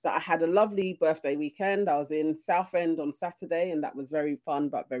that I had a lovely birthday weekend. I was in Southend on Saturday, and that was very fun,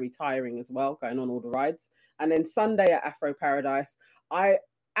 but very tiring as well, going on all the rides. And then Sunday at Afro Paradise, I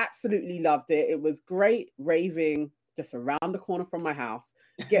absolutely loved it. It was great raving just around the corner from my house,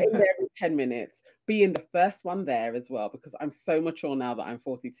 getting there in 10 minutes, being the first one there as well, because I'm so mature now that I'm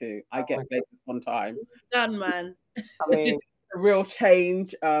 42. I get places on time. Done, man. I mean, a real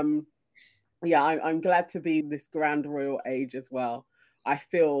change. Yeah, I'm glad to be this grand royal age as well. I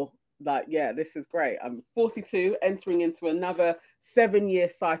feel like, yeah, this is great. I'm 42, entering into another 7-year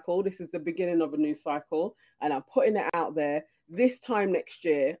cycle. This is the beginning of a new cycle, and I'm putting it out there. This time next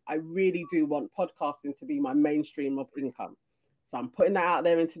year, I really do want podcasting to be my mainstream of income. So I'm putting that out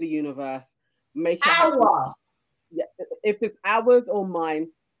there into the universe. Make it Hour. Yeah, if it's ours or mine,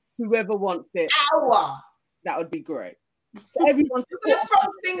 whoever wants it, Hour. that would be great. So everyone's You're gonna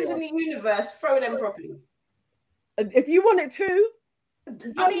throw things in the universe, throw them properly. If you want it too.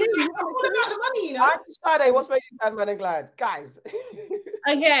 I mean, I'm all about the money, you know. Sade, what's making you sad, man, and glad, guys?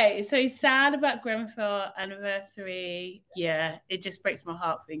 Okay, so sad about Grenfell anniversary. Yeah, it just breaks my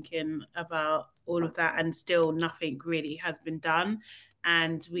heart thinking about all of that, and still nothing really has been done.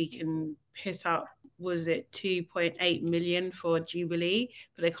 And we can piss up, was it 2.8 million for Jubilee,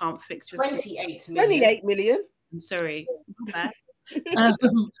 but they can't fix it. 28 million. 28 million. I'm sorry.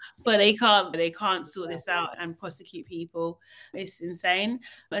 But they can't sort this out and prosecute people. It's insane.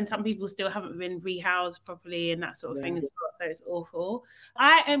 And some people still haven't been rehoused properly and that sort of thing as well. So it's awful.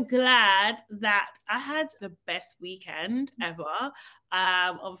 I am glad that I had the best weekend ever.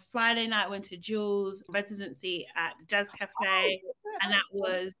 On Friday night, I went to Jules' residency at the Jazz Cafe, and that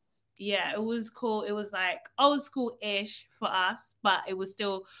was, yeah, it was cool. It was like old school-ish for us, but it was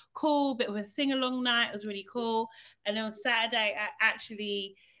still cool. Bit of a sing-along night. It was really cool. And then on Saturday,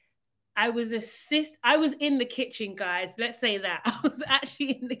 I was in the kitchen, guys. Let's say that. I was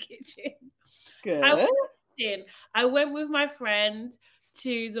actually in the kitchen. Good. I went with my friend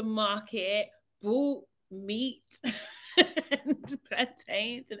to the market, bought meat and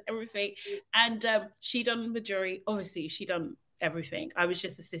plantains and everything. And she done the majority. Obviously, she done everything. I was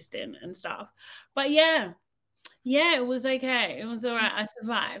just assisting and stuff. But yeah, it was okay. It was all right. I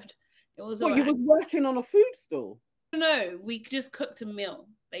survived. It was all right. You was working on a food stall? No, we just cooked a meal,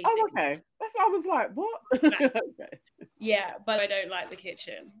 basically. Oh, okay. That's what I was like, what? Okay. Yeah, but I don't like the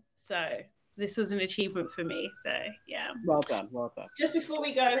kitchen. So this was an achievement for me. So yeah. Well done. Just before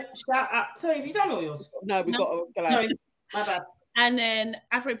we go, shout out. Sorry, have you done all yours? No, we've got to go. Sorry, my bad. And then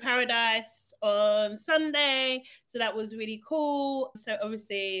Afro Paradise on Sunday. So that was really cool. So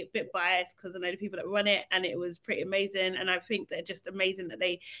obviously a bit biased because I know the people that run it, and it was pretty amazing. And I think they're just amazing that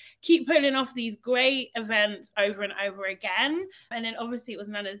they keep pulling off these great events over and over again. And then obviously it was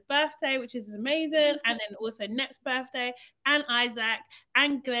Nana's birthday, which is amazing. And then also Nep's birthday, and Isaac,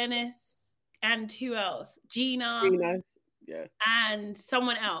 and Glennis, and who else? Gina's. Yeah. And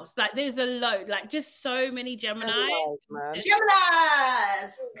someone else. Like there's a load, like just so many Geminis.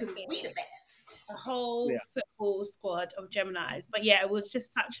 Geminis! Because we the best. A whole football squad of Geminis. But yeah, it was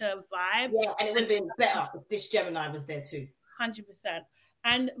just such a vibe. Yeah, and it would have been better if this Gemini was there too. 100%.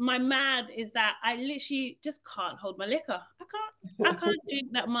 And my mad is that I literally just can't hold my liquor. I can't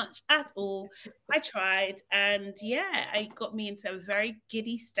drink that much at all. I tried, and yeah, it got me into a very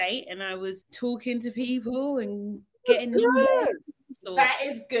giddy state, and I was talking to people and getting so that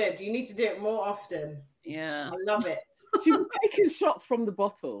is good. You need to do it more often. Yeah, I love it. She was taking shots from the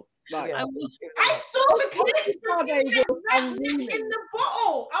bottle. Like, I saw the clip in the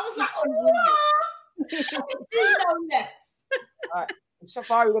bottle. I was like, oh, I didn't see no less. All right.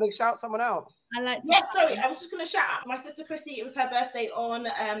 Shafari, we're going to shout someone out. Sorry, I was just going to shout out my sister Chrissy. It was her birthday on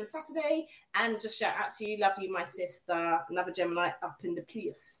Saturday, and just shout out to you, love you, my sister, another Gemini up in the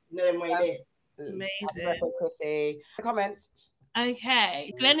place. You know them where it is. Amazing. Chrissy. Comments.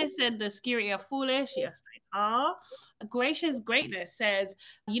 Okay, Glennis said the Skiri are foolish. Yes, they are. Gracious Greatness says,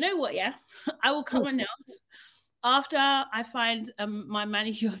 you know what? Yeah, I will come announce After I find my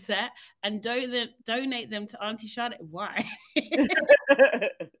manicure set and donate them to Auntie Charlotte. Why?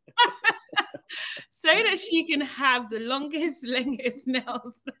 So that she can have the longest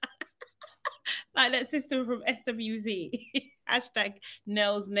nails. Like that sister from SWV. Hashtag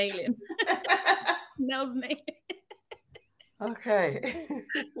nails nailing. Nails nailing. Okay.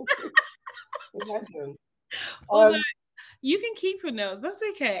 Imagine. Although you can keep your nails, that's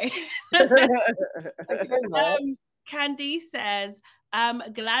okay. Thank you very much. Candy says,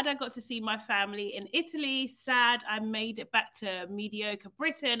 glad I got to see my family in Italy. Sad I made it back to mediocre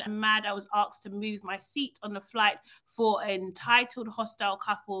Britain. And mad I was asked to move my seat on the flight for an entitled hostile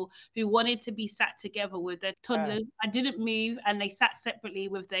couple who wanted to be sat together with their toddlers. I didn't move and they sat separately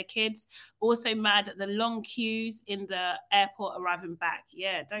with their kids. Also mad at the long queues in the airport arriving back.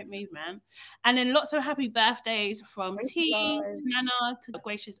 Yeah, don't move, man. And then lots of happy birthdays from T to Nana to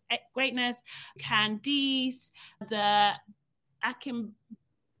Gracious Greatness, Candice, the Akim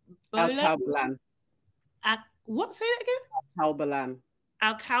Al-Kalbalan. What? Say that again?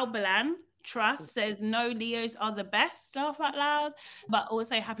 Al-Kalbalan Trust says no, Leos are the best, laugh out loud, but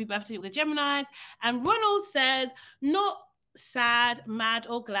also happy birthday to the Geminis. And Ronald says not sad, mad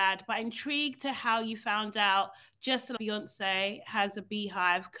or glad, but intrigued to how you found out just like Beyonce has a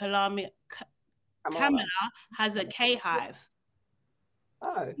beehive, Kamala has a K-hive.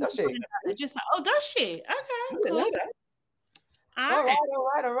 Oh, does she? Just like, oh, does she? Okay, cool. All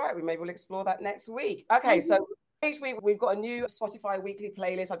right. Maybe we'll explore that next week. Okay, so each week we've got a new Spotify weekly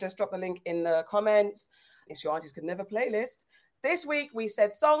playlist. I've just dropped the link in the comments. It's your Aunties Could Never playlist. This week we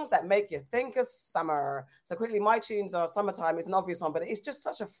said songs that make you think of summer. So quickly, my tunes are Summertime. It's an obvious one, but it's just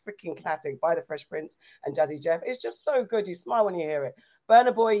such a freaking classic by the Fresh Prince and Jazzy Jeff. It's just so good. You smile when you hear it.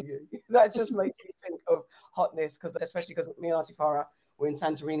 Burna Boy, that just makes me think of hotness, especially because me and Auntie Farah were in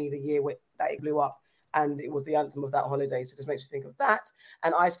Santorini the year that it blew up. And it was the anthem of that holiday. So it just makes me think of that.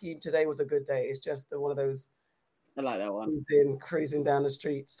 And Ice Cube, Today Was a Good Day. It's just one of those. I like that one. Cruising down the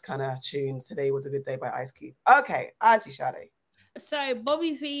streets kind of tunes. Today Was a Good Day by Ice Cube. Okay, Auntie Sade. So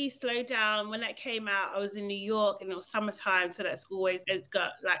Bobby V, Slow Down, when that came out, I was in New York and it was summertime. So it's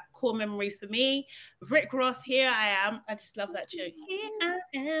got like core memory for me. Rick Ross, Here I Am. I just love that tune. Here I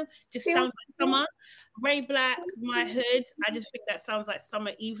am. Just sounds like summer. Ray Black, My Hood. I just think that sounds like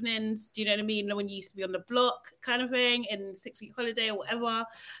summer evenings. Do you know what I mean? When you used to be on the block kind of thing in 6 Week Holiday or whatever.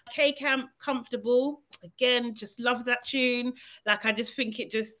 K-Camp, Comfortable. Again, just love that tune. Like, I just think it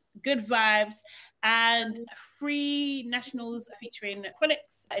just good vibes. And Free Nationals featuring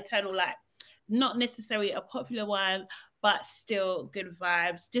Chronixx, Eternal Light. Not necessarily a popular one, but still good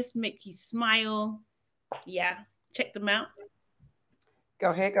vibes. Just make you smile. Yeah, check them out. Go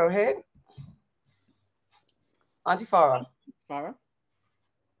ahead. Auntie Farah. Farah?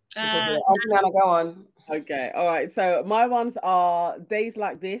 Auntie Nana, go on. Okay, all right. So my ones are Days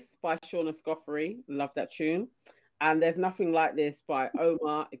Like This by Shauna Scoffrey. Love that tune. And There's Nothing Like This by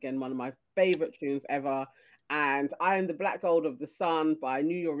Omar. Again, one of my favorite tunes ever. And I Am the Black Gold of the Sun by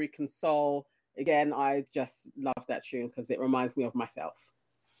New Yorican Soul. Again, I just love that tune because it reminds me of myself.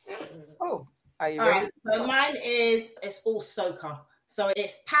 Oh, are you ready? So mine it's all soca. So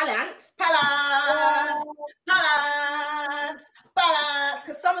it's balance,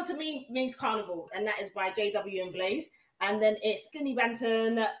 because summer to me means carnival, and that is by JW and Blaze. And then it's Skinny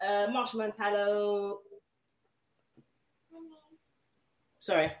Banton, Marshall Mantallo.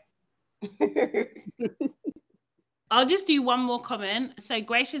 Sorry. I'll just do one more comment. So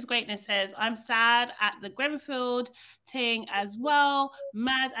Gracious Greatness says, I'm sad at the Grenfell thing as well.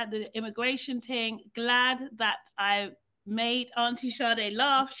 Mad at the immigration thing. Glad that I made Auntie Sade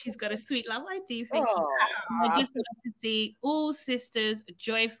laugh. She's got a sweet laugh. I do think I just love to see all sisters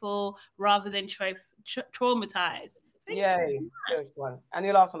joyful rather than traumatized. Yay, good one. And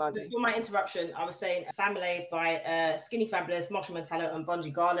your last one, Auntie. Before my interruption, I was saying Family by Skinny Fabulous, Marshall Mantallo and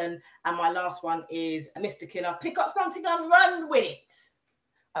Bungie Garland. And my last one is Mr. Killer, Pick Up Something and Run With It.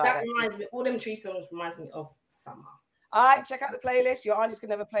 That reminds me, all them tree songs reminds me of summer. All right, check out the playlist. Your Aunties Could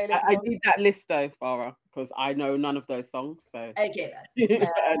Never playlist. I need that list though, Farah, because I know none of those songs. So I get that.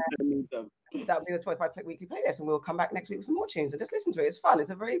 I don't need them. That'll be the Spotify weekly playlist, and we'll come back next week with some more tunes and just listen to it. It's fun.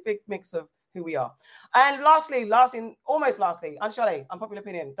 It's a very big mix of who we are. And lastly, Auntie Sade, unpopular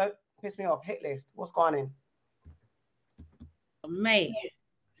opinion. Don't piss me off. Hit list. What's going on? Mate.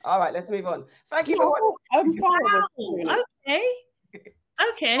 All right, let's move on. Thank you for watching. I'm fine.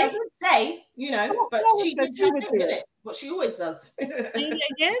 Okay. I did say, but she did it. What she always does.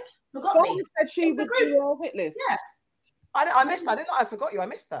 Again? Forgot me. Said she would do your hit list. Yeah. I missed that. I forgot you. I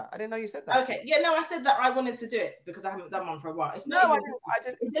missed that. I didn't know you said that. Okay. Yeah, no, I said that I wanted to do it because I haven't done one for a while. It's not I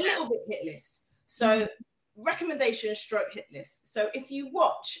didn't. It's a little bit hit list. So recommendation stroke hit list. So if you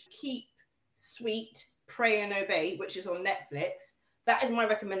watch Keep Sweet, Pray and Obey, which is on Netflix, that is my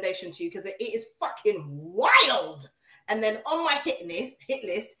recommendation to you because it is fucking wild. And then on my hit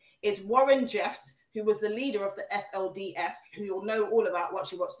list is Warren Jeffs, who was the leader of the FLDS, who you'll know all about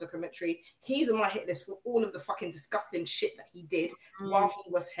once you watch the documentary. He's on my hit list for all of the fucking disgusting shit that he did while he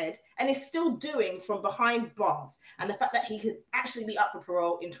was head and is still doing from behind bars. And the fact that he could actually be up for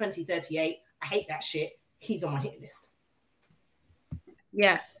parole in 2038, I hate that shit. He's on my hit list.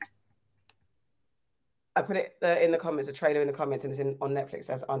 Yes. I put it in the comments, a trailer in the comments, and it's on Netflix,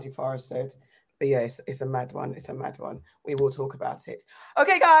 as Auntie Farah said. But yeah, it's a mad one. It's a mad one. We will talk about it.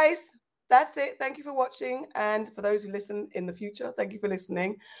 Okay, guys. That's it. Thank you for watching. And for those who listen in the future, thank you for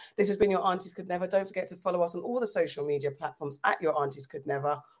listening. This has been Your Aunties Could Never. Don't forget to follow us on all the social media platforms at Your Aunties Could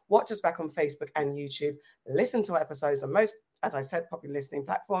Never. Watch us back on Facebook and YouTube. Listen to our episodes on most, as I said, popular listening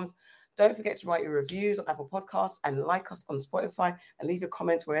platforms. Don't forget to write your reviews on Apple Podcasts and like us on Spotify and leave your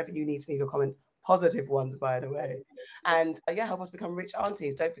comments wherever you need to leave your comments. Positive ones, by the way. And help us become rich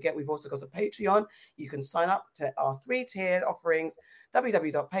aunties. Don't forget, we've also got a Patreon. You can sign up to our 3-tier offerings,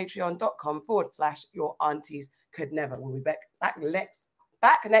 www.patreon.com/Your Aunties Could Never. We'll be back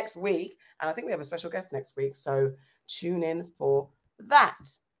next week. And I think we have a special guest next week. So tune in for that.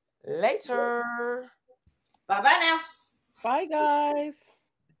 Later. Bye-bye now. Bye, guys.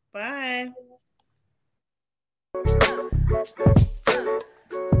 Bye.